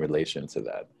days in relation to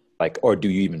that? Like, or do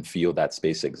you even feel that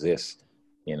space exists?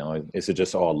 Is it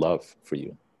just all love for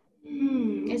you?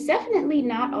 It's definitely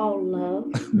not all love.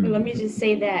 Let me just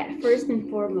say that first and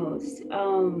foremost.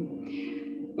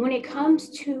 When it comes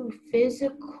to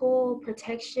physical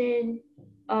protection,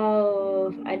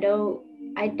 I don't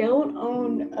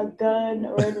own a gun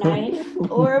or a knife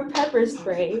or a pepper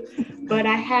spray, but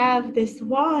I have this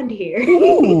wand here.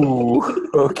 Ooh,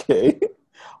 okay.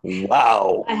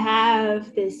 Wow. I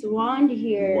have this wand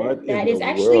here that is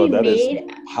actually made.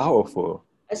 That is powerful.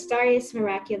 Astarius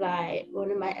Miraculi, one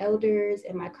of my elders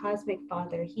and my cosmic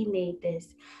father, he made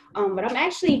this. But I'm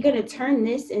actually going to turn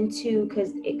this into,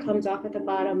 because it comes off at the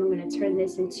bottom, I'm going to turn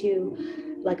this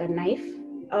into like a knife.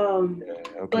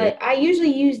 But I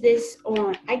usually use this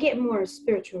I get more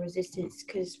spiritual resistance,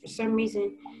 because for some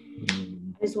reason,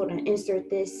 I just want to insert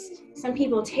this. Some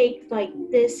people take like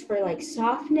this for like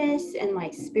softness and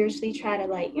like spiritually try to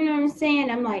like, you know what I'm saying?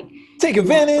 I'm like, Take do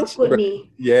not advantage. fuck with me.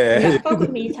 Do Yeah. not fuck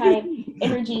with me type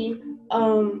energy.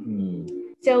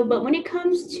 So, but when it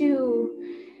comes to,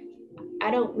 I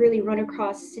don't really run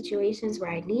across situations where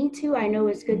I need to. I know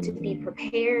it's good to be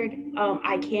prepared.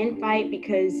 I can fight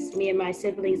because me and my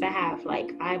siblings, I have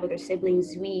like 5 other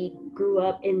siblings. We grew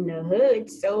up in the hood.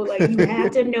 So like you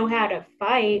have to know how to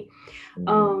fight.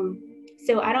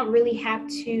 So I don't really have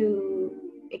to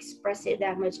express it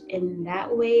that much in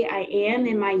that way. I am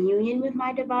in my union with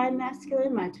my divine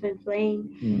masculine, my twin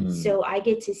flame. So I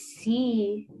get to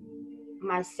see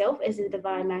myself as a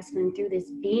divine masculine through this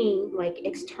being like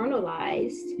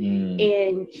externalized,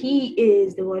 and he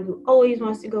is the one who always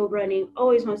wants to go running,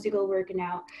 always wants to go working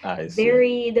out.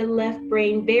 Very the left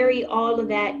brain, very all of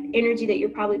that energy that you're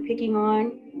probably picking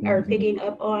on or picking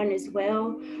up on as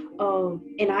well.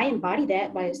 And I embody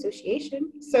that by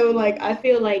association. So like I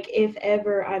feel like if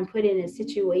ever I'm put in a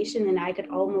situation, then I could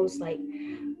almost like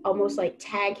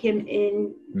tag him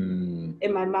in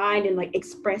my mind and like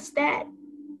express that,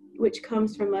 which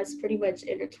comes from us pretty much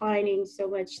intertwining so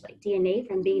much like DNA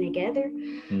from being together.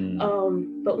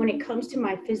 But when it comes to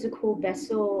my physical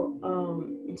vessel,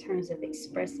 in terms of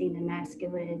expressing the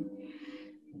masculine,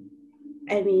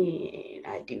 I mean,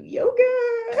 I do yoga.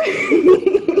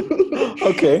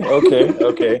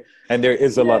 Okay. And there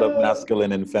is a lot of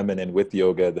masculine and feminine with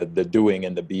yoga, the doing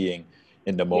and the being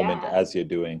in the moment as you're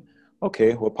doing.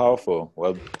 Okay, well, powerful.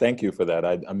 Well, thank you for that.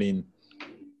 I mean,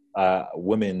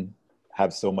 women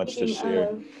have so much to share.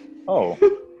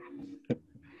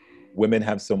 Women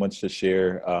have so much to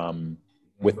share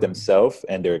with themselves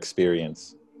and their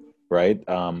experience, right?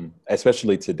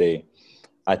 Especially today.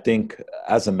 I think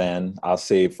as a man, I'll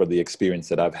say for the experience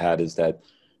that I've had is that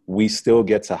we still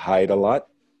get to hide a lot,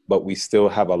 but we still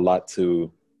have a lot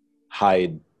to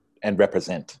hide and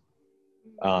represent.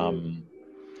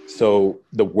 So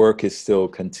the work is still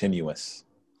continuous.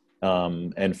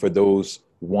 And for those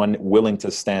willing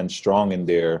to stand strong in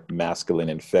their masculine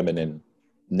and feminine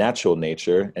natural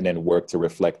nature and then work to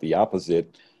reflect the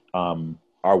opposite,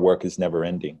 our work is never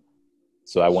ending.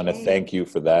 So I want to thank you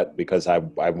for that, because I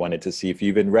wanted to see if you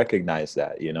even recognize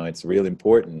that. You know, it's real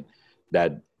important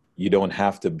that you don't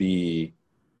have to be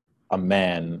a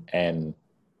man and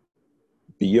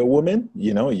be a woman,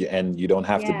 you know, and you don't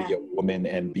have to be a woman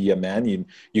and be a man.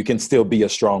 You can still be a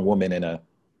strong woman and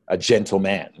a gentle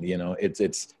man. You know, it's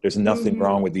there's nothing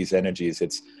wrong with these energies.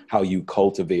 It's how you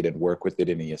cultivate and work with it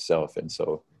in yourself. And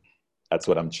so that's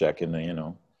what I'm checking, you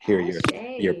know, hear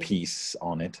your piece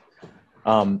on it.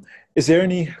 Is there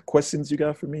any questions you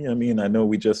got for me? I mean, I know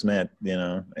we just met, you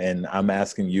know, and I'm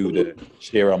asking you to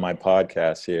share on my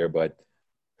podcast here, but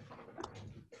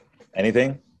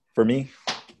anything for me?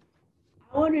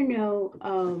 I want to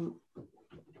know,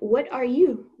 what are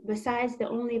you besides the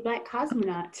only Black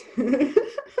cosmonaut?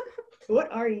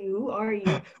 What are you? Who are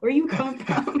you? Where you come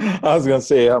from? I was going to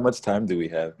say, how much time do we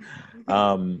have?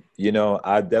 You know,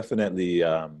 I definitely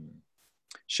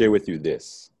share with you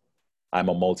this. I'm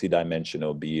a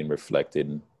multidimensional being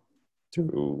reflected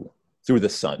through the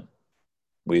sun.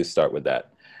 We start with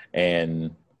that.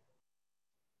 And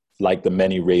like the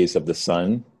many rays of the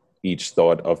sun, each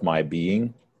thought of my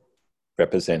being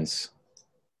represents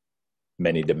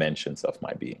many dimensions of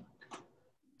my being.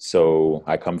 So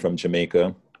I come from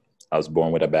Jamaica. I was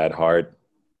born with a bad heart,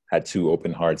 had 2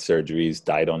 open heart surgeries,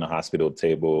 died on the hospital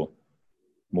table,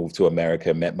 moved to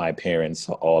America, met my parents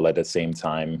all at the same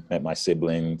time, met my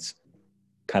siblings,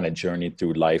 kind of journeyed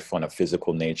through life on a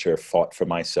physical nature, fought for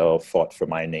myself, fought for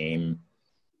my name,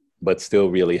 but still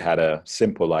really had a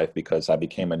simple life because I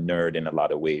became a nerd in a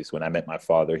lot of ways. When I met my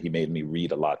father, he made me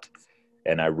read a lot.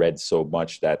 And I read so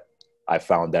much that I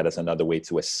found that as another way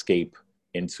to escape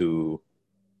into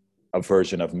a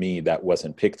version of me that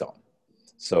wasn't picked on.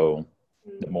 So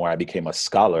the more I became a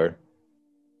scholar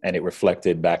and it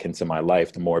reflected back into my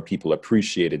life, the more people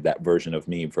appreciated that version of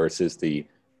me versus the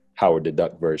Howard the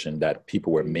Duck version that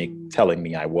people were telling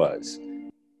me I was.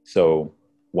 So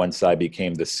once I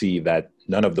became to see that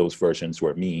none of those versions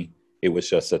were me, it was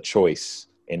just a choice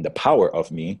in the power of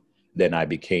me, then I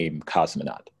became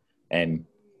Cosmonaut. And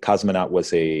Cosmonaut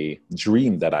was a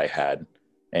dream that I had.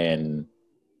 And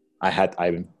I had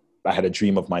a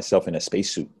dream of myself in a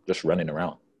spacesuit just running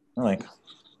around. I'm like,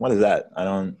 what is that? I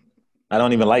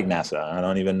don't even like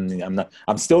NASA.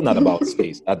 I'm still not about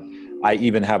space. I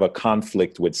even have a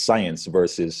conflict with science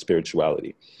versus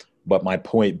spirituality. But my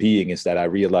point being is that I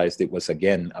realized it was,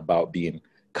 again, about being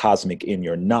cosmic in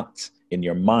your knot, in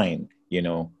your mind, you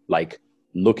know, like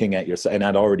looking at yourself, and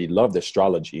I'd already loved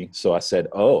astrology. So I said,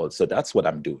 oh, so that's what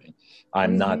I'm doing.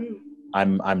 I'm not,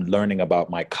 I'm learning about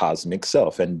my cosmic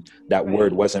self. And that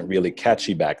word wasn't really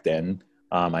catchy back then.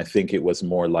 I think it was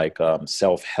more like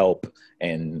self-help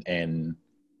and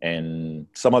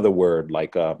some other word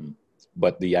like,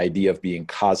 but the idea of being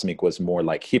cosmic was more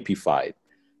like hippified.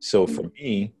 So for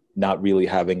me, not really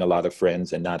having a lot of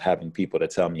friends and not having people to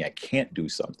tell me I can't do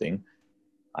something,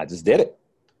 I just did it.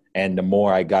 And the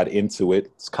more I got into it,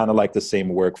 it's kind of like the same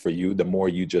work for you. The more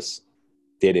you just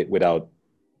did it without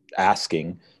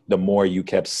asking, the more you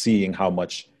kept seeing how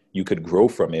much you could grow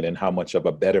from it and how much of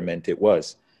a betterment it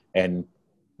was. And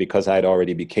because I had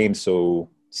already became so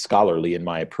scholarly in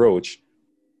my approach,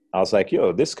 I was like,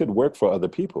 yo, this could work for other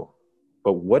people.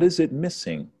 But what is it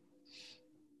missing?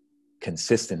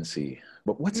 Consistency.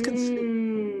 But what's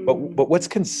but what's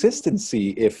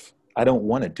consistency if I don't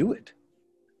want to do it?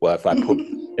 Well,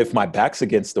 if my back's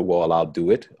against the wall, I'll do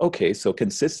it. Okay, so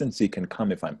consistency can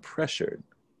come if I'm pressured.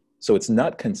 So it's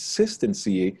not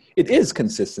consistency, it is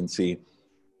consistency.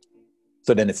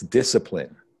 So then it's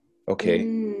discipline. Okay.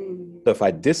 So if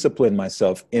I discipline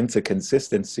myself into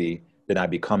consistency, then I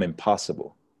become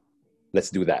impossible. Let's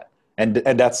do that. And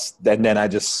then I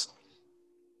just,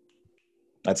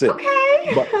 that's it.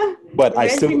 Okay. But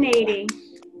Resonating.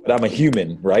 But I'm a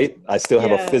human, right? I still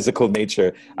have a physical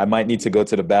nature. I might need to go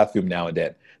to the bathroom now and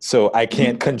then. So I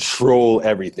can't control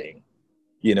everything,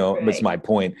 that's my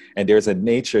point. And there's a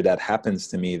nature that happens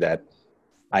to me that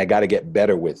I got to get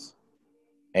better with.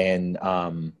 And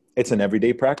it's an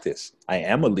everyday practice. I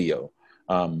am a Leo,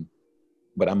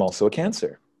 but I'm also a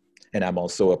Cancer. And I'm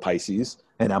also a Pisces.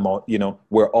 And I'm all,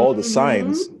 we're all the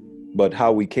signs, but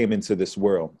how we came into this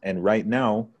world. And right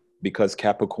now, because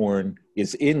Capricorn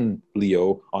is in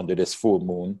Leo under this full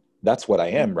moon, that's what I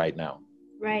am right now.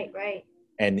 Right.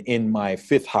 And in my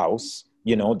fifth house,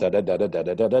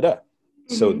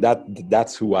 So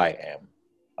that's who I am.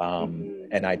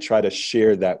 And I try to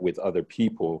share that with other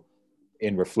people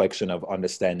in reflection of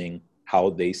understanding how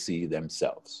they see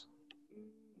themselves.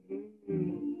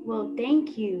 Well,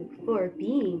 thank you for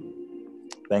being.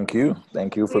 Thank you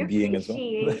for being as well.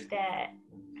 Appreciate that.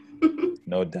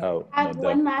 No doubt. I have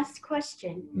one last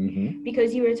question,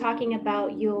 because you were talking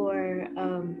about your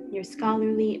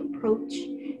scholarly approach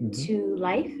to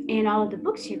life and all of the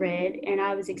books you read, and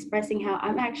I was expressing how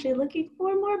I'm actually looking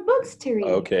for more books to read.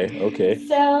 Okay.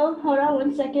 So hold on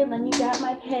one second. Let me grab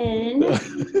my pen.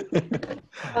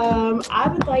 I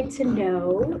would like to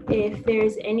know if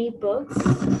there's any books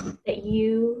that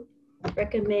you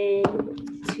recommend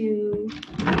to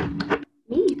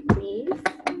me, please.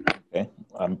 Okay,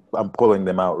 I'm pulling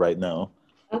them out right now.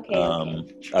 Okay.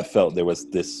 I felt there was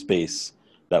this space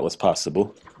that was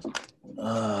possible.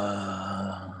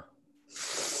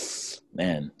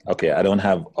 Man, okay, I don't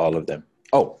have all of them.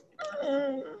 Oh,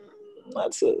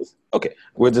 okay,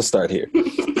 we'll just start here.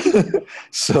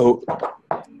 So,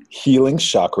 Healing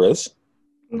Chakras.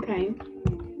 Okay.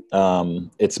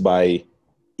 It's by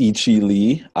Ichi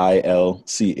Lee,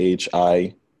 Ilchilee.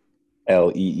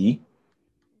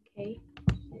 Okay.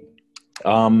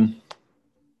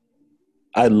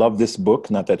 I love this book.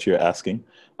 Not that you're asking.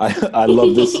 I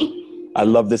love this. I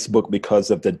love this book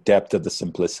because of the depth of the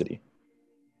simplicity.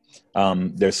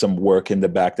 There's some work in the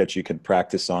back that you can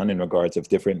practice on in regards of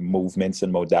different movements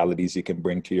and modalities you can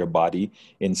bring to your body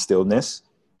in stillness.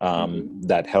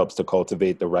 That helps to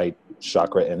cultivate the right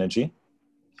chakra energy.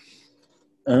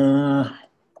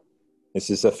 This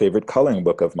is a favorite coloring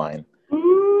book of mine.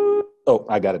 Oh,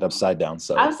 I got it upside down.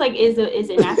 So I was like, is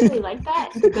it naturally like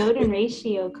that? The Golden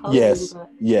Ratio coloring book.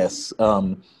 Yes.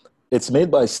 It's made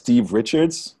by Steve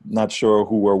Richards. Not sure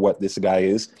who or what this guy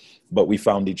is, but we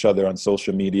found each other on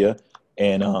social media.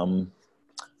 And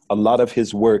a lot of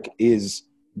his work is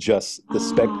just the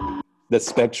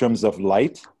spectrums of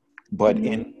light, but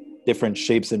in different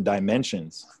shapes and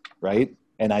dimensions, right?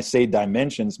 And I say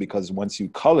dimensions because once you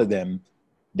color them,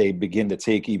 they begin to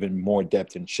take even more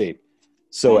depth and shape.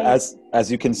 So as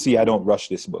you can see, I don't rush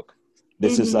this book.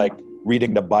 This is like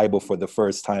reading the Bible for the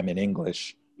first time in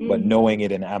English, but knowing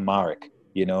it in Amharic.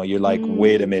 You're like,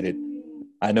 wait a minute.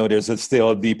 I know there's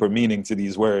still a deeper meaning to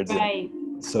these words. Right.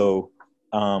 So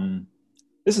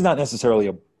this is not necessarily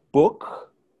a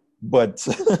book, but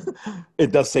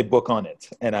it does say book on it.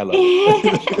 And I love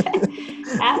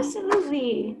it.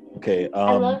 Absolutely. Okay.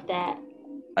 I love that.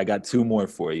 I got two more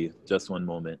for you. Just one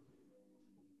moment.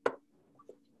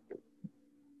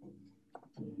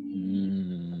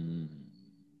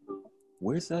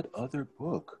 Where's that other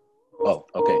book? Oh,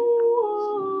 okay.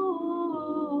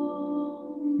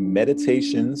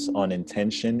 Meditations on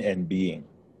Intention and Being.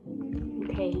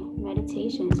 Okay,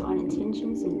 Meditations on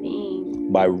Intentions and Being.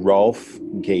 by Rolf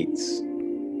Gates.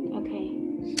 Okay.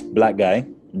 Black guy,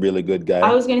 really good guy.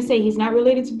 I was gonna say he's not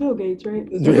related to Bill Gates, right?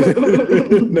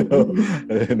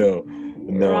 No.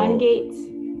 Ron Gates.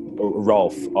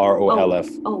 Rolf, R-O-L-F.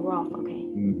 Oh, Rolf. Okay.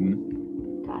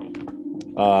 Mm-hmm. Got it.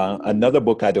 Another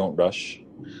book I don't rush,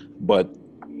 but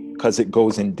because it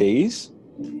goes in days,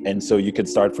 and so you could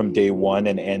start from day 1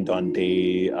 and end on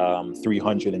day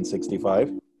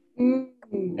 365.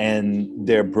 And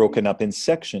they're broken up in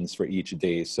sections for each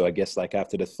day. So I guess like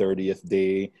after the 30th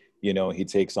day, he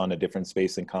takes on a different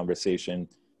space and conversation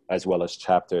as well as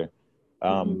chapter.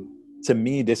 To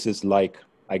me, this is like,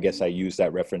 I guess I use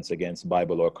that reference against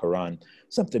Bible or Quran,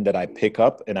 something that I pick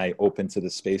up and I open to the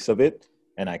space of it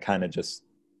and I kind of just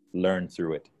learn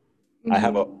through it. I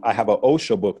have a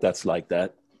Osho book that's like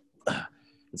that.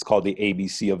 It's called The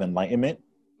ABC of Enlightenment.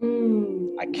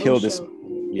 I killed this.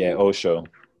 Yeah, Osho.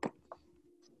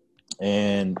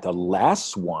 And the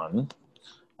last one,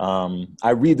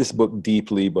 I read this book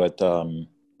deeply, but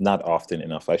not often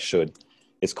enough. I should.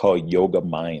 It's called Yoga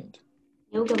Mind.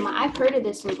 Yoga Mind. I've heard of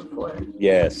this one before.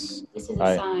 Yes. This is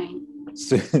a sign.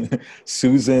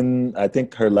 Susan, I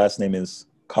think her last name is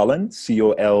Colon,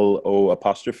 COLO''N.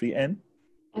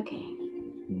 Okay.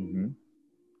 Mm-hmm.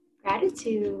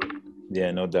 Gratitude.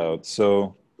 Yeah, no doubt.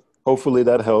 So hopefully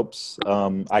that helps.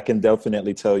 I can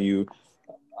definitely tell you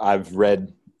I've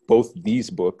read both these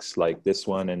books, like this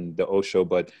one and the Osho,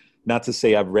 but not to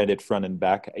say I've read it front and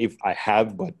back. If I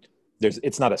have, but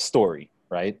it's not a story,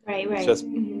 right? Right. It's just,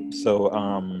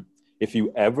 so if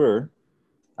you ever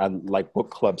like book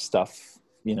club stuff,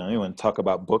 you want to talk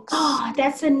about books. Oh,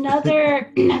 that's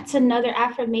another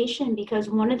affirmation, because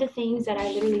one of the things that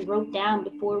I literally wrote down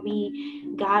before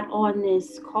we got on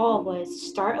this call was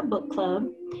start a book club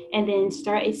and then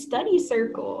start a study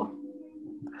circle.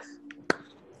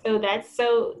 So that's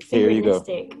so synchronistic. Here you go.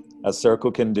 A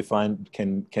circle can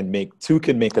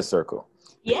make a circle.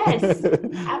 Yes,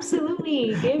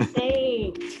 absolutely. Give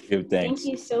thanks. Give thanks.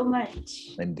 Thank you so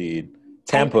much. Indeed.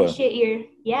 Tampa. I appreciate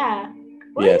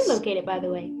Where are you located, by the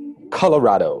way?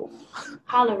 Colorado.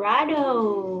 I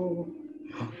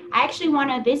actually want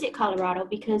to visit Colorado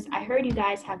because I heard you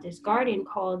guys have this garden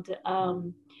called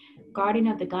Garden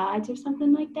of the Gods or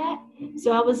something like that.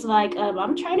 So I was like,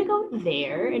 I'm trying to go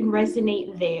there and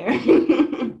resonate there.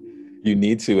 You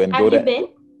need to. And have you been?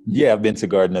 Yeah, I've been to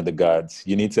Garden of the Gods.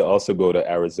 You need to also go to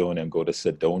Arizona and go to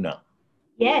Sedona.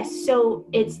 Yes, so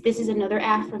this is another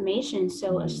affirmation.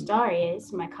 So Ashtar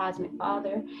is my cosmic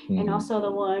father, and also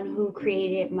the one who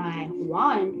created my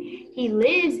wand. He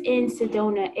lives in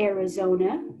Sedona,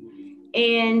 Arizona,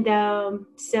 and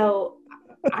so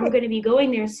I'm going to be going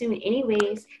there soon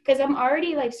anyways, because I'm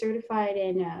already like certified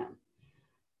in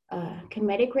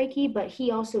Kemetic Reiki, but he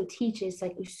also teaches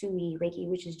like Usui Reiki,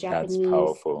 which is Japanese. That's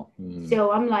powerful.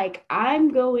 So I'm like, I'm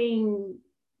going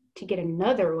to get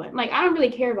another one. Like, I don't really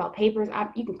care about papers.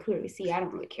 You can clearly see I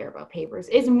don't really care about papers.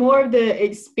 It's more of the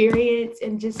experience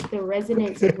and just the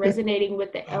resonance of resonating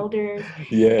with the elders.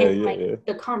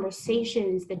 The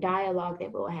conversations, the dialogue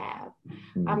that we'll have.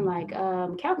 I'm like,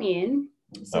 count me in.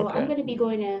 So I'm going to be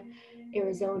going to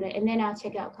Arizona, and then I'll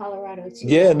check out Colorado too.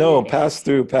 Yeah, no, pass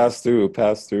through,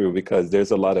 because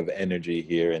there's a lot of energy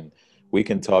here, and we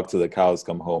can talk to the cows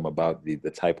come home about the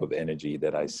type of energy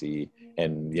that I see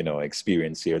and,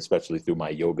 experience here, especially through my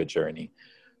yoga journey.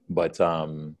 But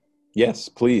yes,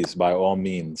 please, by all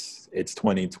means, it's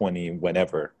 2020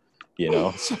 whenever,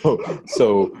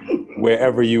 so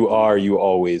wherever you are, you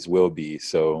always will be.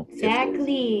 So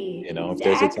exactly. If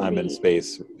there's a time and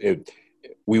space,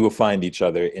 we will find each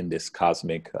other in this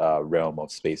cosmic realm of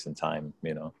space and time,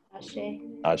 Ashe.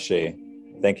 Ashe.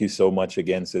 Thank you so much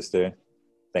again, sister.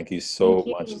 Thank you so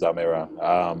much, Zamira.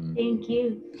 Thank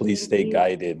you. Please stay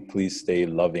guided. Please stay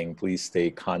loving. Please stay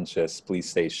conscious. Please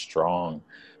stay strong.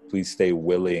 Please stay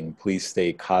willing. Please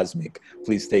stay cosmic.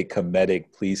 Please stay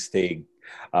Kemetic. Please stay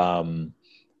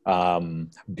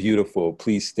beautiful.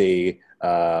 Please stay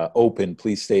open.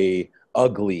 Please stay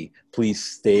ugly. Please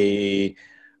stay,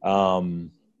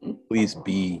 please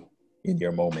be in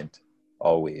your moment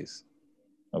always.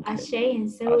 Okay. Ashe,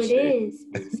 and so Ashe. It is,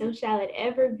 and so shall it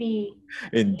ever be.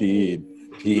 Indeed.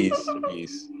 Peace.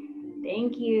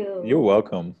 Thank you. You're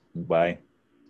welcome. Bye.